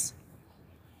Palestinians.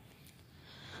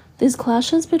 These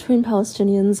clashes between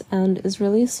Palestinians and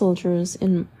Israeli soldiers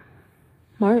in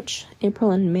March,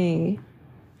 April, and May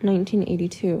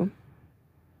 1982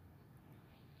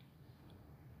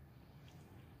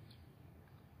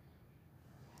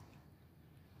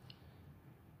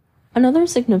 Another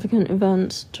significant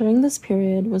event during this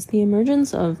period was the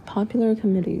emergence of popular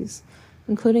committees,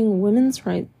 including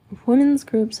women's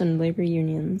groups and labor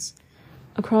unions,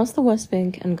 across the West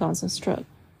Bank and Gaza Strip.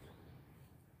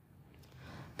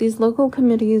 These local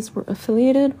committees were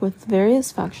affiliated with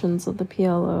various factions of the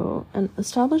PLO and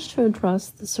established to address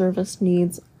the service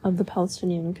needs of the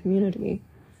Palestinian community.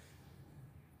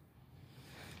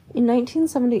 In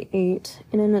 1978,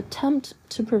 in an attempt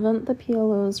to prevent the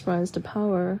PLO's rise to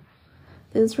power,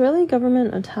 the Israeli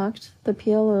government attacked the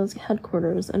PLO's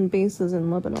headquarters and bases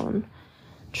in Lebanon,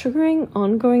 triggering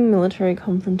ongoing military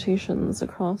confrontations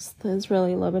across the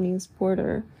Israeli-Lebanese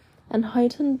border and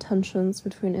heightened tensions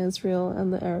between Israel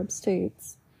and the Arab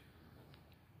states.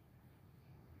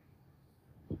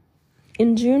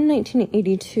 In June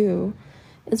 1982,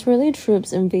 Israeli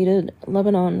troops invaded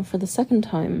Lebanon for the second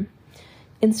time,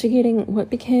 instigating what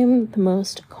became the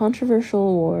most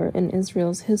controversial war in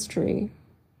Israel's history.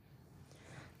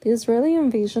 The Israeli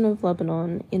invasion of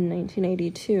Lebanon in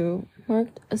 1982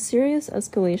 marked a serious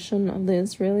escalation of the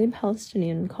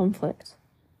Israeli-Palestinian conflict.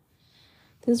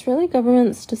 The Israeli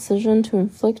government's decision to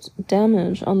inflict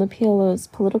damage on the PLO's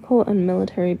political and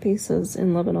military bases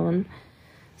in Lebanon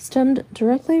stemmed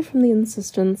directly from the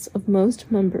insistence of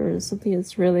most members of the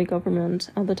Israeli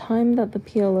government at the time that the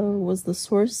PLO was the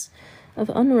source of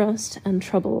unrest and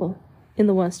trouble in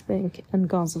the West Bank and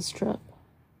Gaza Strip.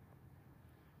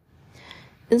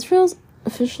 Israel's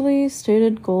officially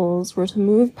stated goals were to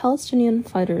move Palestinian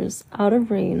fighters out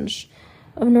of range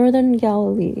of northern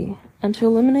Galilee and to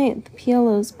eliminate the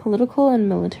PLO's political and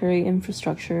military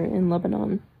infrastructure in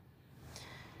Lebanon.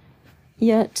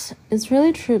 Yet,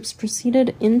 Israeli troops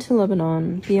proceeded into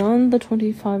Lebanon beyond the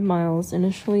 25 miles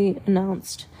initially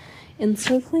announced,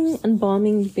 encircling and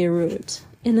bombing Beirut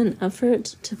in an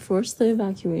effort to force the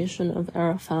evacuation of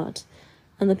Arafat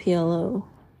and the PLO.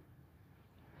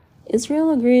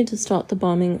 Israel agreed to stop the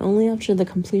bombing only after the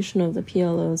completion of the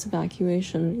PLO's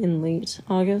evacuation in late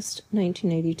August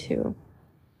 1982.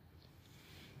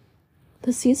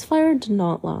 The ceasefire did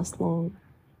not last long.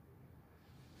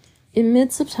 In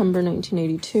mid-September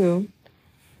 1982,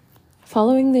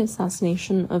 following the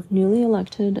assassination of newly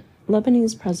elected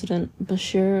Lebanese President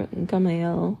Bashir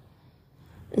Gemayel,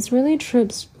 Israeli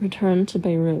troops returned to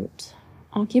Beirut,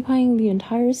 occupying the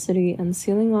entire city and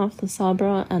sealing off the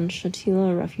Sabra and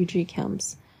Shatila refugee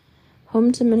camps,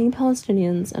 home to many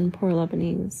Palestinians and poor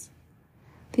Lebanese.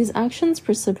 These actions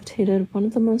precipitated one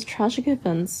of the most tragic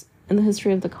events in the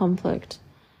history of the conflict,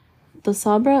 the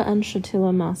Sabra and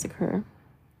Shatila massacre.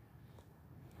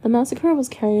 The massacre was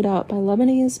carried out by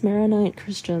Lebanese Maronite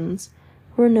Christians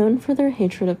who were known for their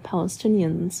hatred of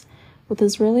Palestinians, with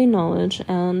Israeli knowledge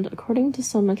and, according to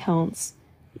some accounts,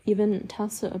 even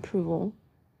tacit approval.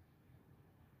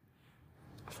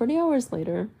 40 hours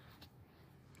later,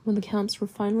 when the camps were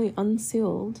finally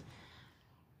unsealed,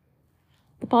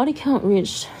 the body count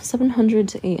reached 700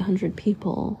 to 800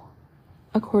 people,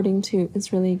 according to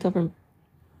Israeli government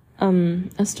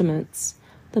estimates,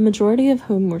 the majority of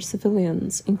whom were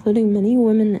civilians, including many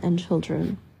women and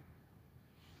children.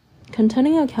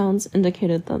 Contending accounts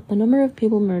indicated that the number of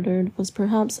people murdered was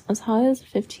perhaps as high as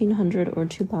 1,500 or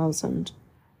 2,000.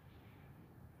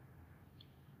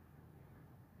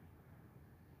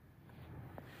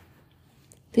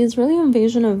 The Israeli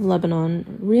invasion of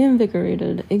Lebanon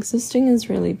reinvigorated existing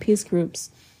Israeli peace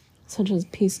groups such as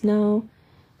Peace Now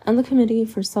and the Committee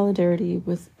for Solidarity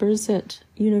with Birzeit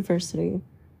University.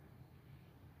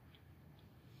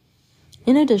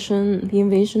 In addition, the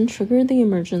invasion triggered the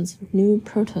emergence of new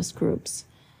protest groups,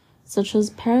 such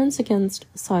as Parents Against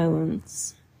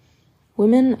Silence,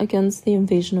 Women Against the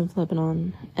Invasion of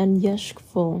Lebanon, and Yesh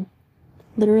Gvul,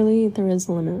 literally, there is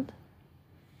a limit.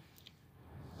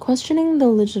 Questioning the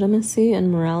legitimacy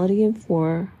and morality of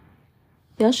war,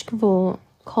 Yesh Gvul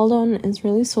called on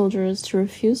Israeli soldiers to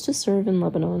refuse to serve in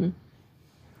Lebanon,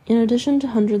 in addition to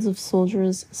hundreds of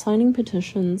soldiers signing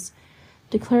petitions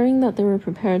declaring that they were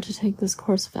prepared to take this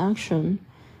course of action.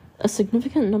 A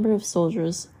significant number of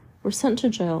soldiers were sent to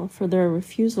jail for their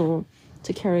refusal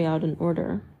to carry out an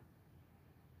order.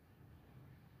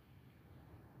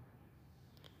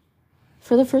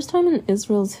 For the first time in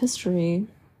Israel's history,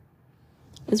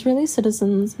 Israeli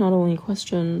citizens not only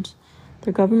questioned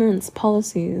their government's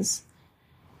policies,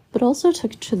 but also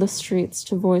took to the streets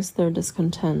to voice their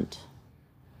discontent.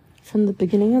 From the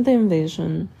beginning of the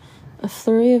invasion, a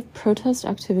flurry of protest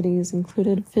activities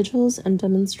included vigils and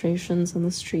demonstrations in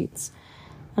the streets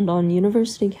and on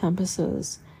university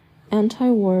campuses,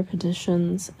 anti-war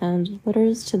petitions, and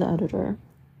letters to the editor.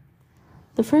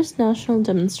 The first national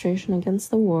demonstration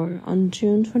against the war on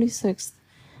June 26,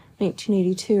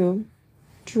 1982,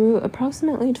 drew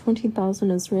approximately 20,000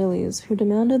 Israelis who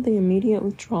demanded the immediate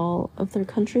withdrawal of their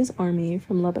country's army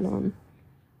from Lebanon.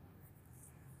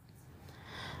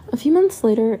 A few months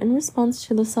later, in response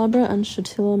to the Sabra and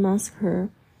Shatila massacre,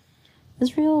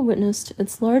 Israel witnessed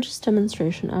its largest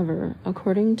demonstration ever,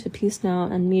 according to Peace Now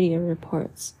and media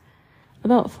reports.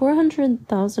 About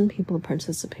 400,000 people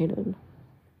participated.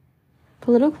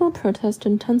 Political protest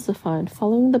intensified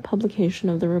following the publication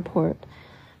of the report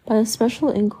by a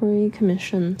special inquiry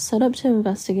commission set up to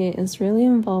investigate Israeli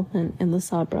involvement in the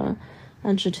Sabra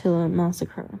and Shatila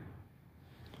massacre.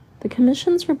 The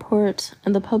commission's report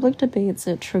and the public debates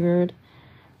it triggered,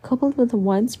 coupled with the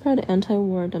widespread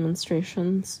anti-war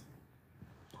demonstrations,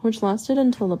 which lasted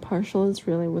until the partial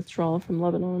Israeli withdrawal from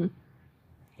Lebanon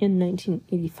in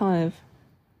 1985,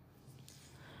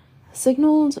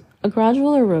 signaled a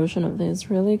gradual erosion of the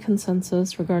Israeli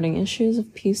consensus regarding issues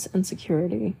of peace and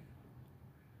security.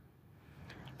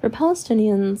 For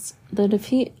Palestinians, the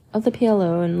defeat of the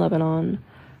PLO in Lebanon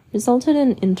resulted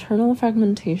in internal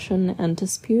fragmentation and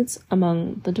disputes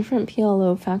among the different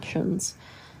PLO factions,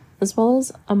 as well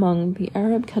as among the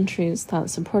Arab countries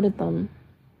that supported them.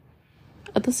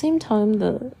 At the same time,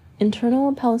 the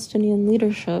internal Palestinian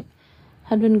leadership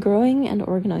had been growing and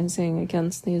organizing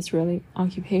against the Israeli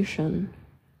occupation.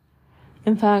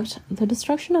 In fact, the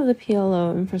destruction of the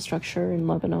PLO infrastructure in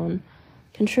Lebanon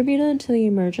contributed to the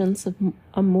emergence of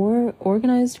a more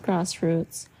organized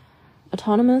grassroots,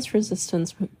 autonomous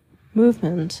resistance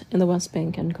movement in the West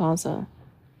Bank and Gaza.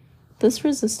 This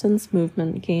resistance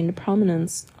movement gained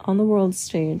prominence on the world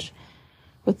stage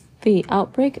with the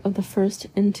outbreak of the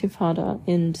First Intifada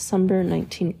in December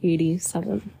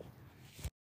 1987.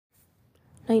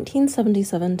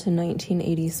 1977 to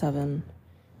 1987.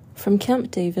 From Camp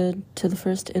David to the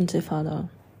First Intifada.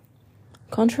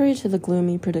 Contrary to the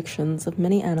gloomy predictions of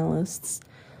many analysts,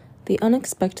 the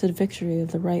unexpected victory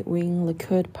of the right-wing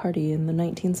Likud party in the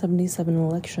 1977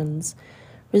 elections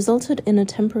resulted in a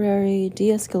temporary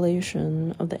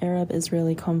de-escalation of the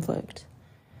Arab-Israeli conflict.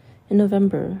 In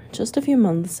November, just a few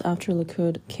months after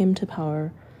Likud came to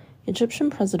power, Egyptian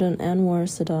President Anwar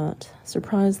Sadat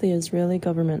surprised the Israeli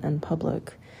government and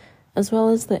public, as well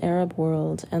as the Arab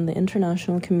world and the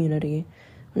international community,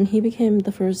 when he became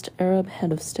the first Arab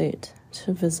head of state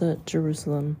to visit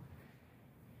Jerusalem.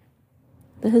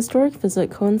 The historic visit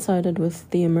coincided with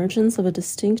the emergence of a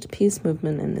distinct peace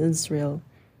movement in Israel,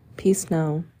 Peace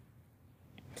Now.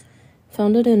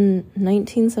 Founded in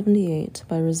 1978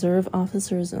 by reserve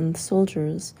officers and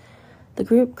soldiers, the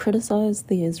group criticized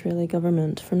the Israeli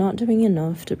government for not doing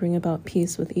enough to bring about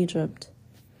peace with Egypt.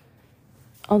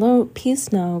 Although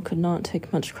Peace Now could not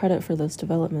take much credit for this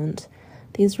development,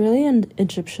 the Israeli and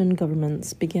Egyptian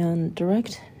governments began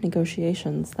direct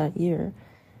negotiations that year,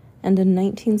 and in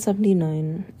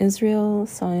 1979, Israel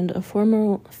signed a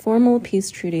formal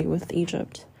peace treaty with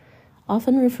Egypt,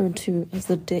 often referred to as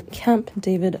the Camp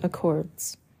David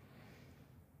Accords.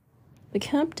 The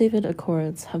Camp David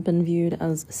Accords have been viewed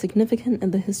as significant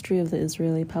in the history of the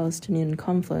Israeli-Palestinian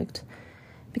conflict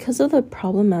because of the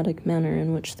problematic manner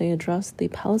in which they addressed the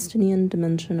Palestinian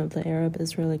dimension of the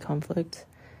Arab-Israeli conflict,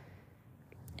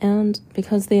 and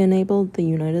because they enabled the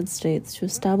United States to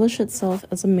establish itself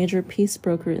as a major peace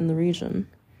broker in the region,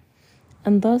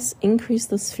 and thus increase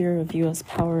the sphere of U.S.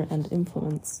 power and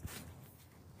influence.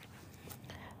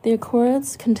 The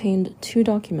Accords contained two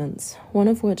documents, one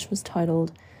of which was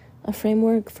titled A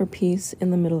Framework for Peace in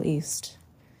the Middle East,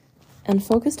 and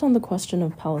focused on the question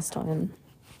of Palestine.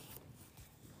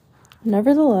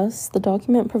 Nevertheless, the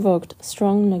document provoked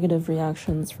strong negative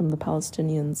reactions from the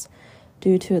Palestinians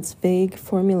due to its vague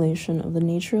formulation of the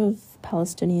nature of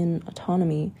Palestinian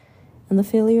autonomy and the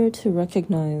failure to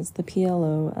recognize the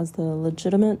PLO as the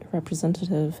legitimate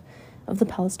representative of the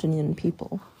Palestinian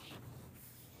people.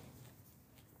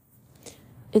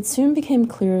 It soon became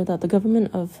clear that the government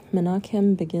of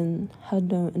Menachem Begin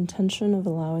had no intention of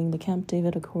allowing the Camp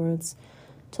David Accords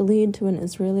to lead to an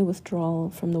Israeli withdrawal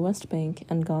from the West Bank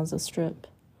and Gaza Strip.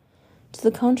 To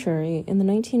the contrary, in the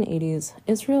 1980s,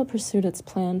 Israel pursued its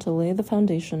plan to lay the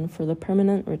foundation for the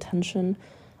permanent retention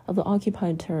of the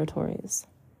occupied territories.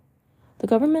 The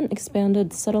government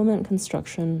expanded settlement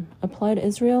construction, applied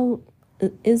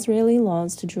Israeli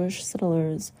laws to Jewish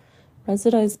settlers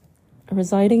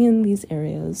residing in these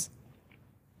areas,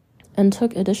 and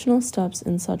took additional steps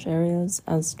in such areas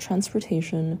as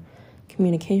transportation,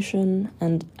 communication,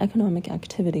 and economic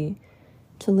activity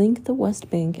to link the West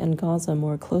Bank and Gaza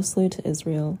more closely to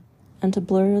Israel and to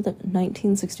blur the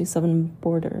 1967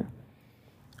 border,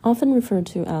 often referred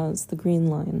to as the Green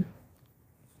Line.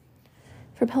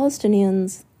 For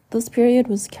Palestinians, this period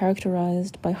was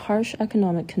characterized by harsh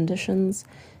economic conditions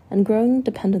and growing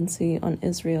dependency on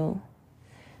Israel.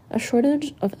 A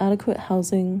shortage of adequate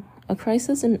housing, a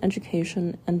crisis in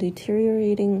education and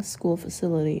deteriorating school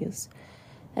facilities,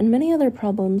 and many other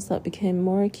problems that became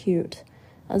more acute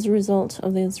as a result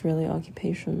of the Israeli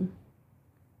occupation.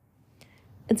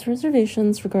 Its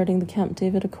reservations regarding the Camp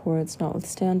David Accords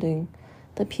notwithstanding,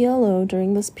 the PLO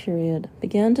during this period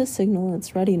began to signal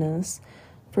its readiness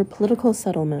for political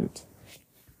settlement.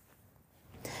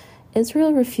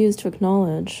 Israel refused to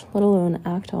acknowledge, let alone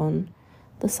act on,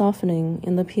 the softening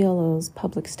in the PLO's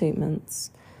public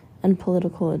statements and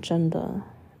political agenda.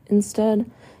 Instead,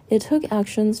 it took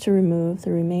actions to remove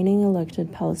the remaining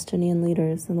elected Palestinian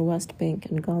leaders in the West Bank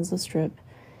and Gaza Strip,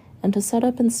 and to set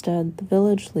up instead the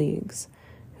village leagues,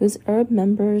 whose Arab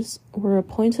members were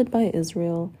appointed by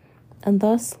Israel and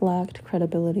thus lacked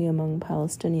credibility among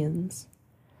Palestinians.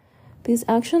 These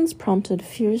actions prompted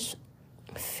fierce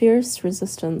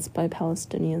resistance by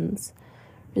Palestinians,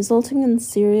 resulting in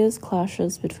serious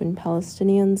clashes between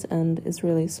Palestinians and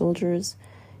Israeli soldiers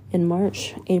in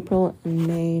March, April, and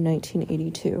May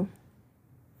 1982.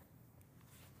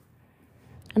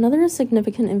 Another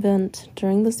significant event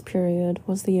during this period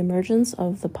was the emergence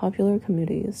of the popular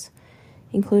committees,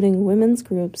 including women's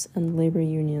groups and labor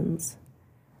unions,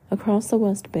 across the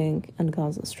West Bank and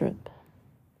Gaza Strip.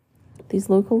 These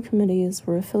local committees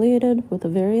were affiliated with the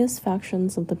various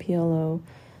factions of the PLO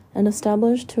and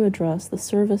established to address the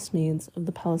service needs of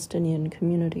the Palestinian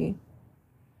community.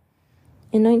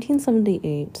 In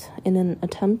 1978, in an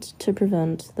attempt to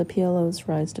prevent the PLO's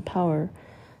rise to power,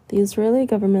 the Israeli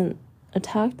government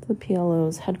attacked the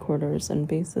PLO's headquarters and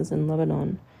bases in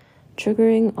Lebanon,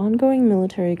 triggering ongoing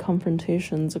military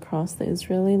confrontations across the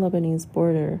Israeli-Lebanese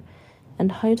border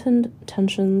and heightened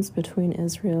tensions between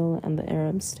Israel and the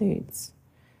Arab states.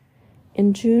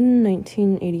 In June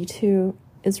 1982,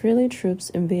 Israeli troops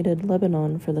invaded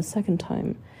Lebanon for the second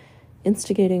time,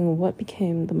 instigating what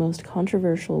became the most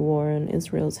controversial war in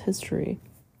Israel's history.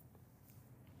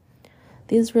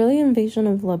 The Israeli invasion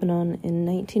of Lebanon in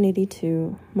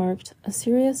 1982 marked a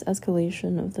serious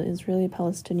escalation of the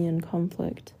Israeli-Palestinian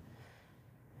conflict.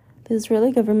 The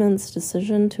Israeli government's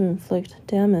decision to inflict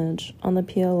damage on the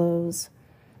PLO's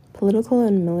political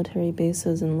and military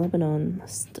bases in Lebanon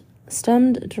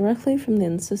stemmed directly from the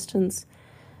insistence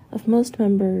of most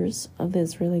members of the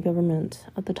Israeli government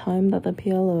at the time that the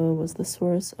PLO was the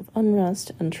source of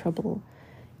unrest and trouble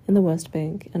in the West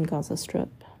Bank and Gaza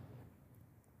Strip.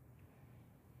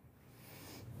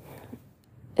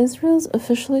 Israel's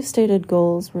officially stated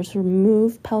goals were to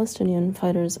remove Palestinian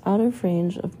fighters out of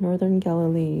range of northern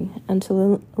Galilee and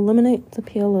to eliminate the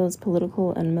PLO's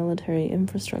political and military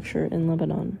infrastructure in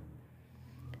Lebanon.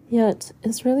 Yet,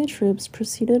 Israeli troops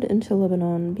proceeded into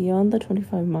Lebanon beyond the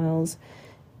 25 miles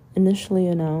initially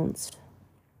announced,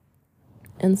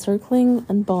 encircling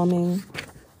and bombing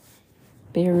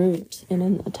Beirut in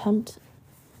an attempt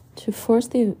to force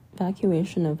the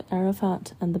evacuation of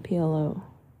Arafat and the PLO.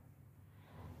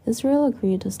 Israel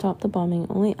agreed to stop the bombing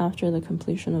only after the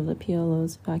completion of the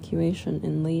PLO's evacuation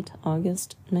in late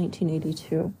August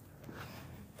 1982.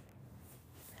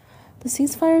 The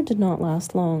ceasefire did not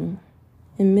last long.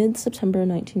 In mid-September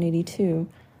 1982,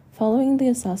 following the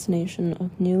assassination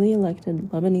of newly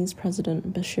elected Lebanese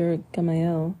President Bashir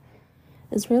Gemayel,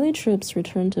 Israeli troops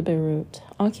returned to Beirut,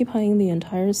 occupying the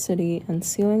entire city and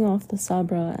sealing off the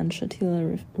Sabra and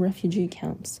Shatila refugee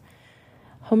camps,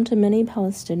 home to many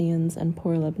Palestinians and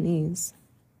poor Lebanese.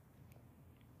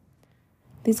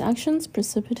 These actions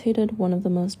precipitated one of the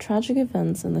most tragic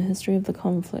events in the history of the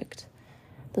conflict,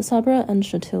 the Sabra and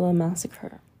Shatila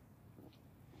massacre.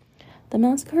 The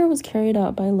massacre was carried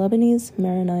out by Lebanese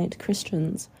Maronite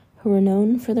Christians who were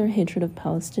known for their hatred of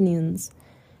Palestinians,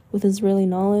 with Israeli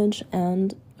knowledge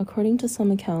and, according to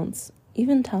some accounts,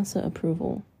 even tacit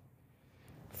approval.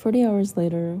 40 hours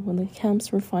later, when the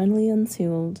camps were finally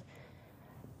unsealed,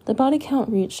 the body count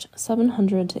reached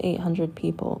 700 to 800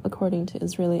 people, according to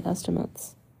Israeli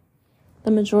estimates,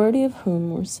 the majority of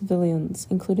whom were civilians,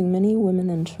 including many women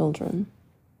and children.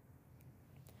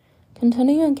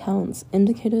 Contending accounts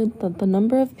indicated that the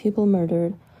number of people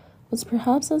murdered was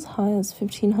perhaps as high as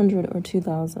 1,500 or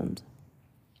 2,000.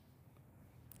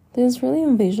 The Israeli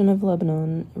invasion of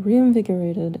Lebanon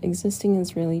reinvigorated existing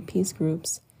Israeli peace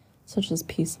groups, such as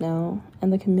Peace Now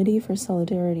and the Committee for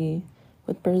Solidarity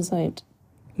with Birzeit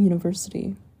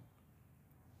University.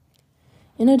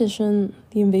 In addition,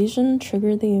 the invasion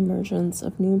triggered the emergence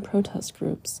of new protest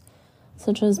groups,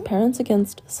 such as Parents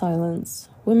Against Silence,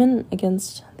 Women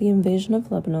Against the Invasion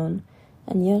of Lebanon,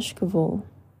 and Yesh Gavul.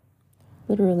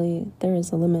 Literally, there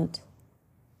is a limit.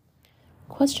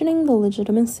 Questioning the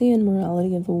legitimacy and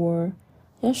morality of the war,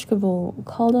 Eshkol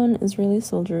called on Israeli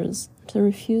soldiers to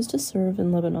refuse to serve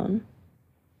in Lebanon.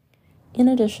 In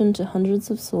addition to hundreds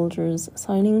of soldiers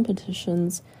signing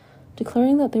petitions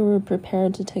declaring that they were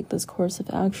prepared to take this course of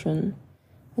action,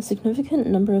 a significant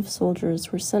number of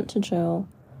soldiers were sent to jail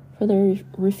for their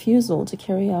refusal to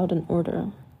carry out an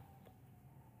order.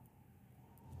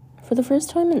 For the first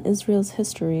time in Israel's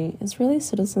history, Israeli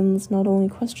citizens not only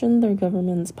questioned their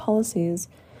government's policies,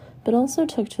 but also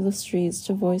took to the streets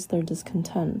to voice their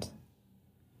discontent.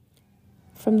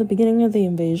 From the beginning of the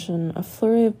invasion, a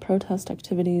flurry of protest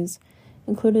activities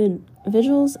included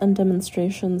vigils and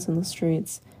demonstrations in the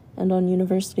streets and on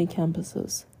university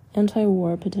campuses,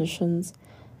 anti-war petitions,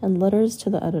 and letters to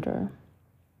the editor.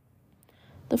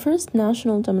 The first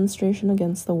national demonstration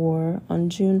against the war on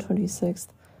June 26,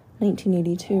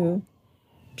 1982,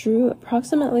 drew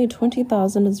approximately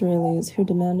 20,000 Israelis who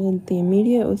demanded the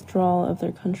immediate withdrawal of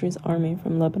their country's army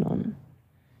from Lebanon.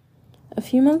 A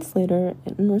few months later,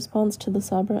 in response to the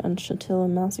Sabra and Shatila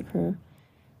massacre,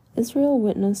 Israel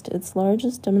witnessed its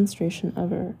largest demonstration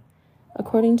ever.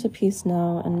 According to Peace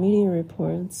Now and media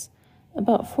reports,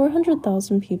 about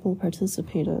 400,000 people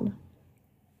participated.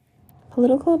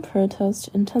 Political protest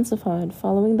intensified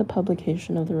following the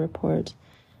publication of the report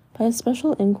by a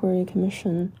special inquiry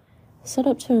commission set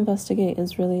up to investigate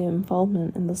Israeli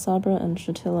involvement in the Sabra and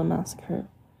Shatila massacre.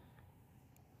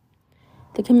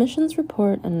 The commission's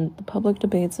report and the public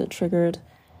debates it triggered,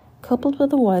 coupled with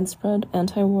the widespread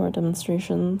anti-war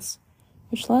demonstrations,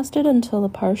 which lasted until the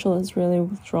partial Israeli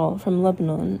withdrawal from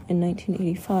Lebanon in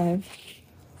 1985,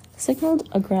 signaled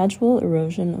a gradual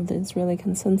erosion of the Israeli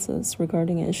consensus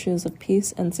regarding issues of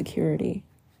peace and security.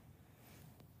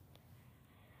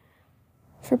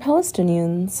 For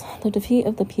Palestinians, the defeat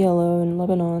of the PLO in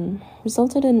Lebanon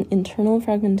resulted in internal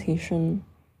fragmentation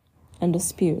and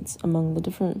disputes among the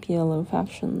different PLO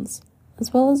factions,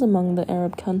 as well as among the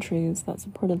Arab countries that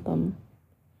supported them.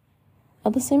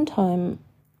 At the same time,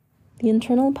 the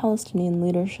internal Palestinian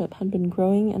leadership had been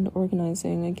growing and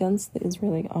organizing against the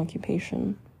Israeli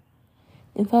occupation.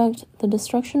 In fact, the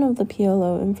destruction of the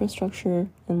PLO infrastructure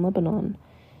in Lebanon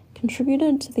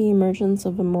contributed to the emergence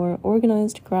of a more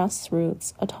organized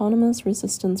grassroots autonomous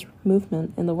resistance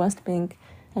movement in the West Bank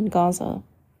and Gaza.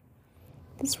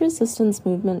 This resistance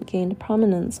movement gained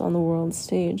prominence on the world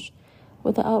stage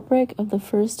with the outbreak of the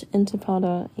First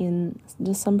Intifada in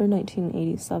December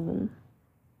 1987.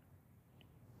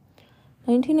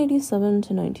 1987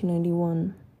 to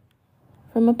 1991.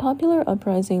 From a popular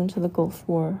uprising to the Gulf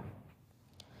War.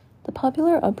 The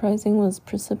popular uprising was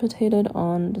precipitated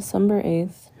on December 8,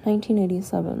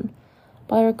 1987,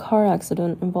 by a car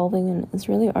accident involving an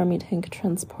Israeli army tank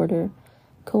transporter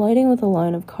colliding with a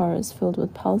line of cars filled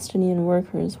with Palestinian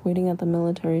workers waiting at the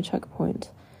military checkpoint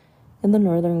in the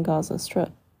northern Gaza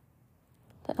Strip.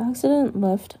 The accident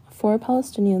left 4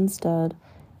 Palestinians dead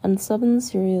and 7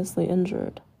 seriously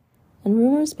injured, and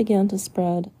rumors began to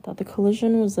spread that the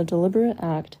collision was a deliberate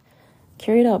act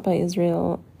carried out by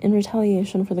Israel in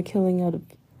retaliation for the killing of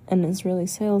an Israeli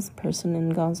salesperson in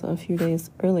Gaza a few days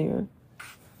earlier.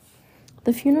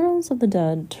 The funerals of the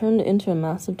dead turned into a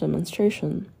massive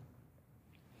demonstration.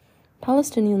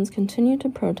 Palestinians continued to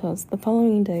protest the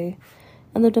following day,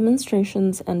 and the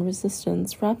demonstrations and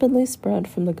resistance rapidly spread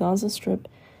from the Gaza Strip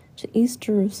to East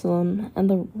Jerusalem and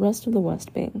the rest of the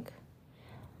West Bank.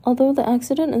 Although the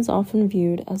accident is often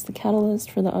viewed as the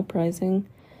catalyst for the uprising,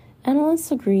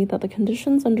 analysts agree that the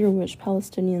conditions under which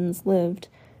Palestinians lived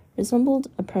resembled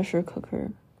a pressure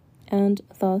cooker, and,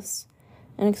 thus,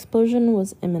 an explosion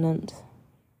was imminent.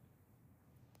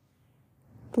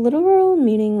 The literal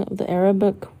meaning of the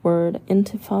Arabic word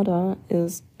intifada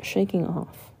is shaking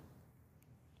off.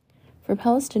 For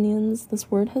Palestinians, this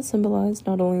word has symbolized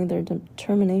not only their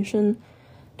determination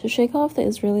to shake off the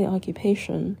Israeli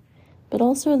occupation, but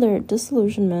also their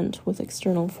disillusionment with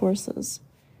external forces,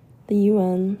 the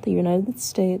UN, the United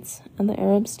States, and the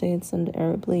Arab states and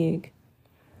Arab League,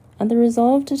 and the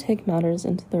resolve to take matters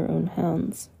into their own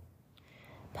hands.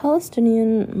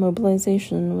 Palestinian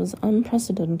mobilization was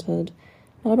unprecedented,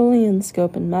 not only in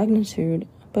scope and magnitude,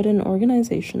 but in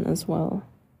organization as well.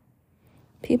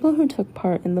 People who took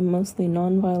part in the mostly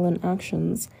nonviolent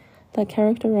actions that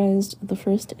characterized the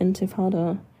First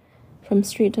Intifada, from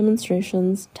street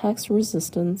demonstrations, tax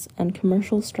resistance, and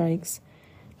commercial strikes,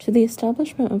 to the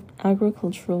establishment of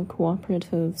agricultural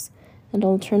cooperatives and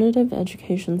alternative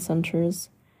education centers,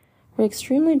 were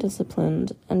extremely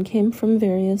disciplined and came from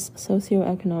various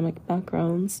socioeconomic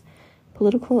backgrounds,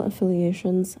 political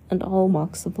affiliations, and all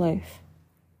walks of life.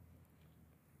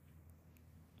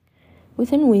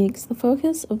 Within weeks, the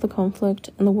focus of the conflict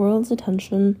and the world's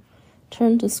attention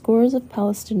turned to scores of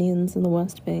Palestinians in the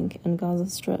West Bank and Gaza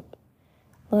Strip,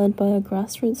 led by a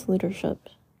grassroots leadership,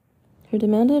 who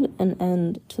demanded an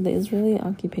end to the Israeli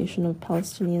occupation of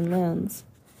Palestinian lands.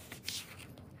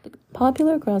 The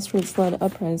popular grassroots-led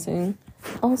uprising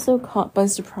also caught by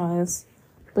surprise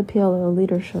the PLO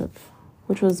leadership,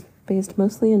 which was based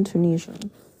mostly in Tunisia.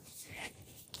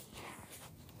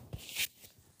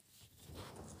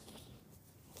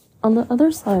 On the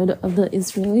other side of the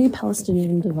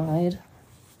Israeli-Palestinian divide,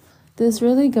 the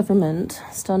Israeli government,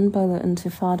 stunned by the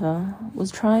Intifada,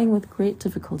 was trying with great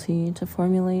difficulty to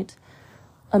formulate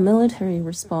a military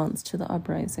response to the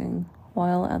uprising,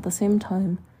 while at the same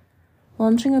time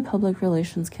launching a public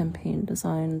relations campaign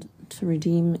designed to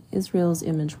redeem Israel's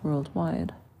image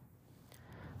worldwide.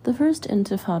 The First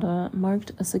Intifada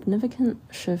marked a significant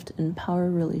shift in power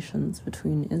relations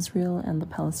between Israel and the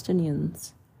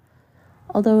Palestinians.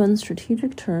 Although in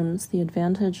strategic terms the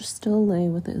advantage still lay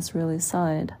with the Israeli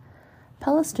side,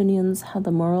 Palestinians had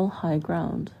the moral high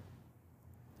ground.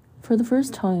 For the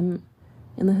first time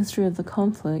in the history of the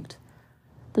conflict,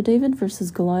 the David versus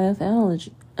Goliath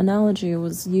analogy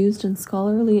was used in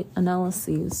scholarly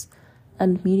analyses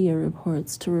and media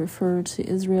reports to refer to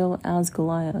Israel as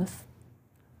Goliath,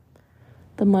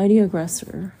 the mighty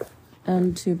aggressor,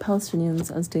 and to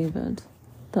Palestinians as David,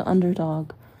 the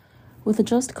underdog, with a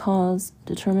just cause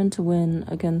determined to win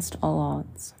against all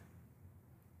odds.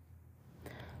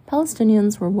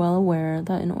 Palestinians were well aware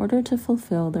that in order to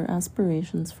fulfill their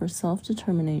aspirations for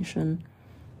self-determination,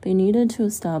 they needed to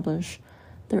establish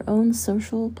their own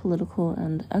social, political,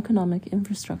 and economic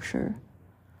infrastructure,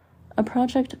 a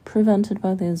project prevented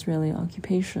by the Israeli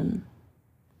occupation.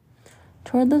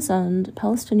 Toward this end,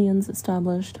 Palestinians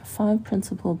established 5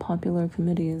 principal popular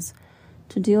committees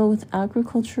to deal with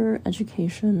agriculture,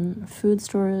 education, food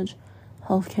storage,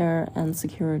 healthcare, and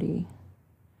security.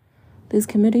 These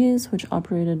committees, which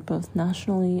operated both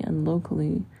nationally and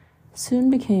locally, soon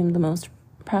became the most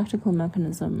practical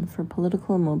mechanism for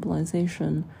political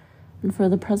mobilization and for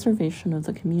the preservation of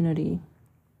the community.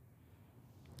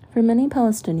 For many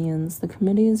Palestinians, the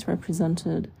committees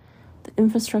represented the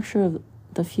infrastructure of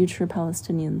the future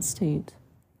Palestinian state,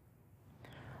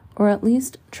 or at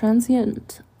least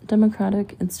transient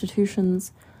democratic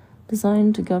institutions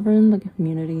designed to govern the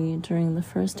community during the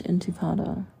First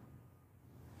Intifada.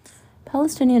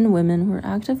 Palestinian women were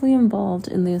actively involved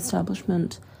in the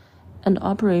establishment and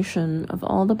operation of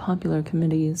all the popular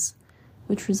committees,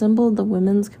 which resembled the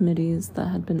women's committees that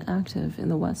had been active in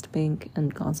the West Bank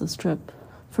and Gaza Strip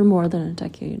for more than a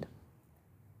decade.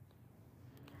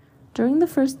 During the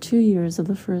first 2 years of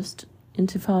the First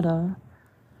Intifada,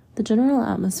 the general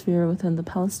atmosphere within the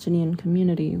Palestinian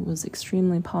community was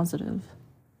extremely positive.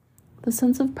 The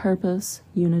sense of purpose,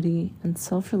 unity, and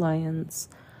self-reliance,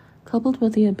 coupled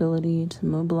with the ability to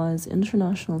mobilize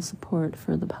international support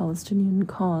for the Palestinian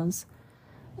cause,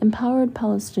 empowered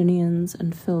Palestinians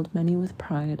and filled many with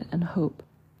pride and hope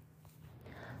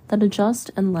that a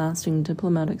just and lasting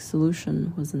diplomatic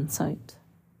solution was in sight.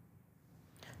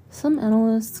 Some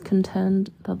analysts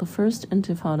contend that the First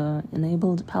Intifada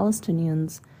enabled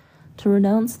Palestinians to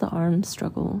renounce the armed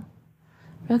struggle,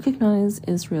 recognize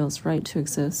Israel's right to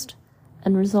exist,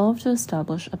 and resolve to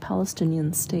establish a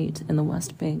Palestinian state in the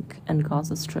West Bank and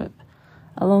Gaza Strip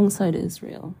alongside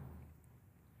Israel.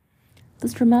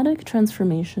 This dramatic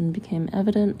transformation became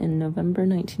evident in November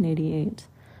 1988,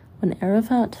 when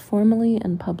Arafat formally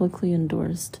and publicly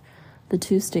endorsed the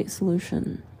two-state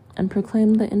solution and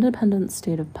proclaimed the independent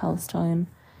state of Palestine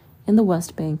in the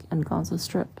West Bank and Gaza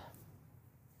Strip.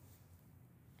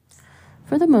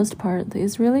 For the most part, the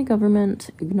Israeli government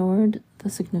ignored the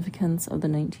significance of the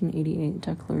 1988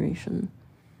 declaration,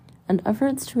 and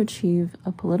efforts to achieve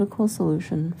a political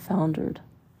solution foundered.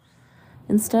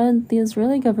 Instead, the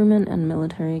Israeli government and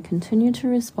military continued to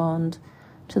respond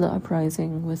to the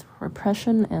uprising with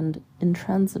repression and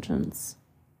intransigence.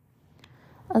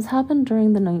 As happened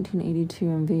during the 1982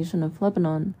 invasion of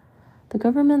Lebanon, the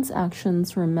government's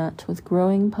actions were met with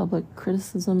growing public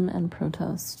criticism and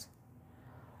protest.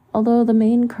 Although the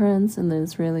main currents in the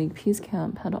Israeli peace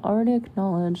camp had already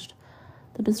acknowledged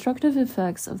the destructive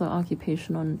effects of the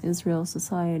occupation on Israel's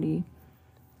society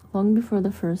long before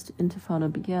the First Intifada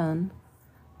began,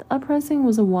 the uprising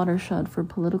was a watershed for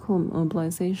political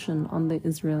mobilization on the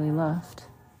Israeli left.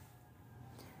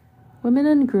 Women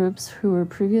and groups who were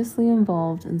previously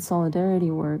involved in solidarity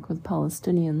work with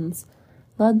Palestinians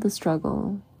led the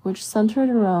struggle, which centered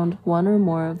around one or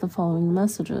more of the following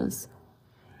messages: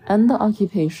 end the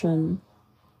occupation,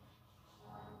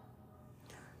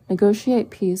 negotiate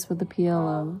peace with the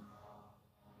PLO,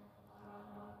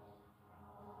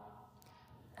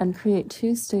 and create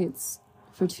two states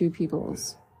for two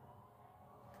peoples.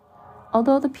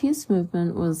 Although the peace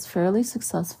movement was fairly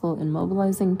successful in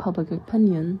mobilizing public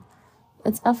opinion,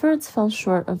 its efforts fell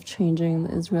short of changing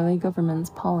the Israeli government's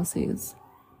policies.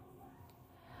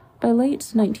 By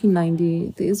late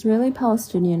 1990, the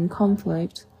Israeli-Palestinian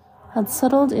conflict had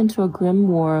settled into a grim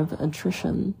war of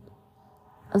attrition,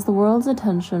 as the world's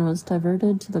attention was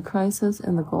diverted to the crisis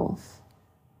in the Gulf.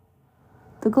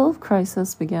 The Gulf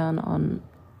crisis began on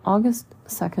August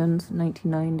 2,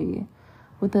 1990,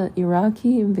 with the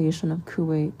Iraqi invasion of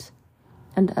Kuwait,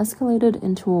 and escalated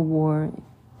into a war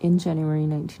in January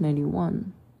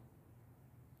 1991.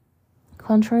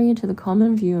 Contrary to the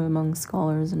common view among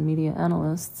scholars and media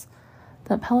analysts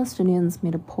that Palestinians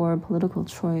made a poor political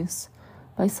choice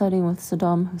by siding with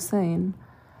Saddam Hussein,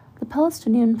 the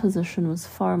Palestinian position was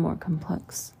far more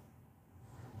complex.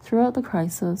 Throughout the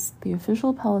crisis, the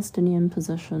official Palestinian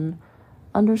position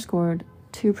underscored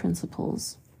two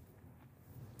principles: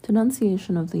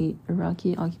 denunciation of the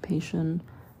Iraqi occupation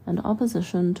and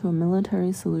opposition to a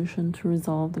military solution to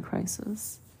resolve the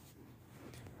crisis.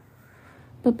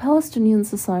 But Palestinian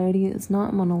society is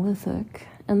not monolithic,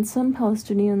 and some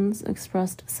Palestinians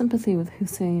expressed sympathy with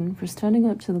Hussein for standing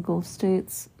up to the Gulf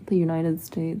states, the United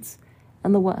States,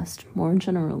 and the West more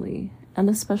generally, and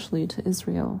especially to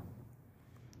Israel.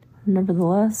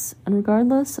 Nevertheless, and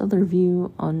regardless of their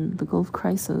view on the Gulf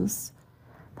crisis,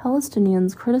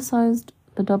 Palestinians criticized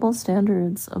the double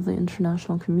standards of the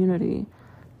international community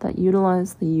that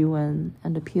utilize the UN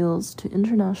and appeals to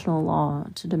international law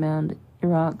to demand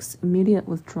Iraq's immediate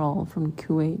withdrawal from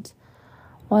Kuwait,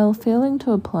 while failing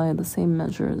to apply the same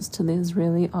measures to the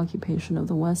Israeli occupation of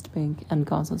the West Bank and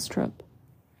Gaza Strip.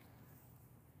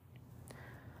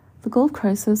 The Gulf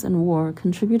crisis and war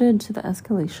contributed to the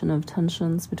escalation of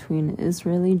tensions between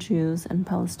Israeli Jews and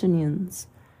Palestinians.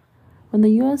 When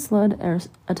the US-led air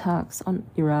attacks on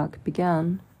Iraq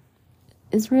began,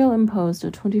 Israel imposed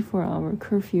a 24-hour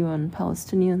curfew on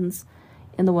Palestinians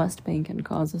in the West Bank and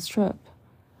Gaza Strip,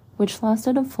 which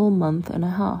lasted a full month and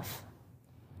a half.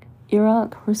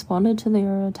 Iraq responded to the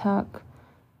air attack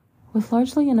with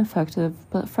largely ineffective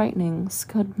but frightening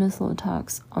Scud missile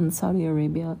attacks on Saudi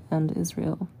Arabia and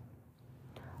Israel.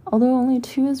 Although only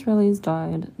 2 Israelis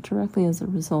died directly as a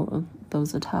result of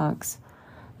those attacks,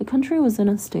 the country was in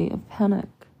a state of panic,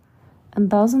 and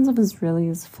thousands of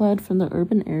Israelis fled from the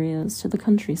urban areas to the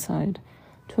countryside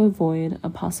to avoid a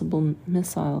possible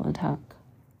missile attack.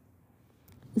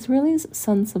 Israelis'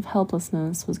 sense of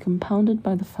helplessness was compounded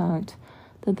by the fact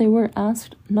that they were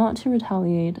asked not to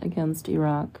retaliate against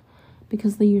Iraq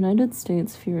because the United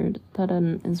States feared that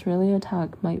an Israeli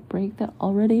attack might break the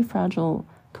already fragile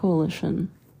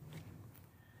coalition.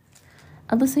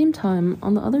 At the same time,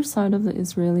 on the other side of the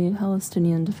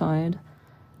Israeli-Palestinian divide,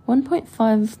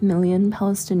 1.5 million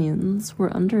Palestinians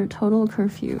were under total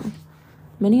curfew,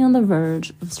 many on the verge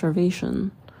of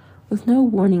starvation, with no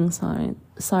warning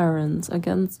sirens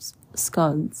against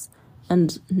Scuds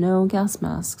and no gas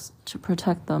masks to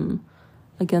protect them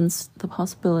against the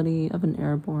possibility of an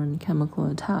airborne chemical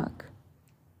attack.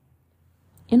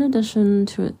 In addition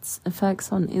to its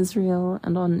effects on Israel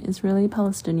and on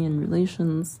Israeli-Palestinian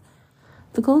relations,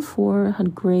 the Gulf War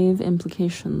had grave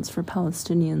implications for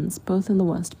Palestinians both in the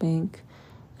West Bank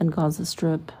and Gaza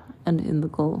Strip and in the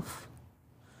Gulf.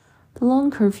 The long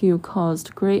curfew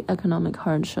caused great economic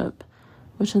hardship,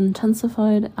 which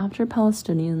intensified after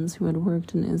Palestinians who had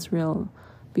worked in Israel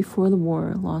before the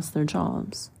war lost their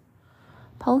jobs.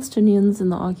 Palestinians in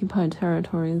the occupied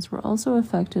territories were also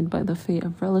affected by the fate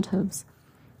of relatives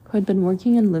who had been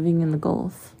working and living in the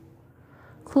Gulf.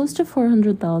 Close to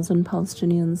 400,000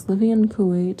 Palestinians living in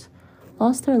Kuwait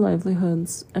lost their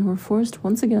livelihoods and were forced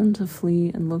once again to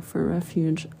flee and look for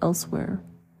refuge elsewhere.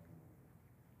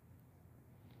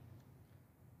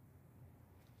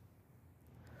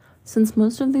 Since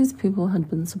most of these people had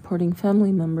been supporting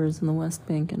family members in the West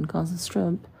Bank and Gaza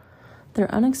Strip, their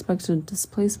unexpected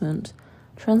displacement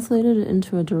translated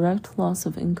into a direct loss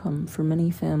of income for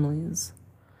many families.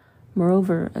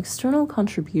 Moreover, external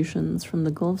contributions from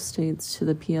the Gulf states to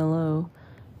the PLO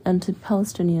and to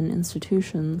Palestinian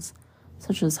institutions,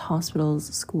 such as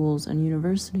hospitals, schools, and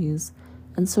universities,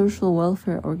 and social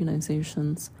welfare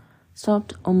organizations,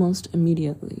 stopped almost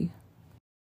immediately.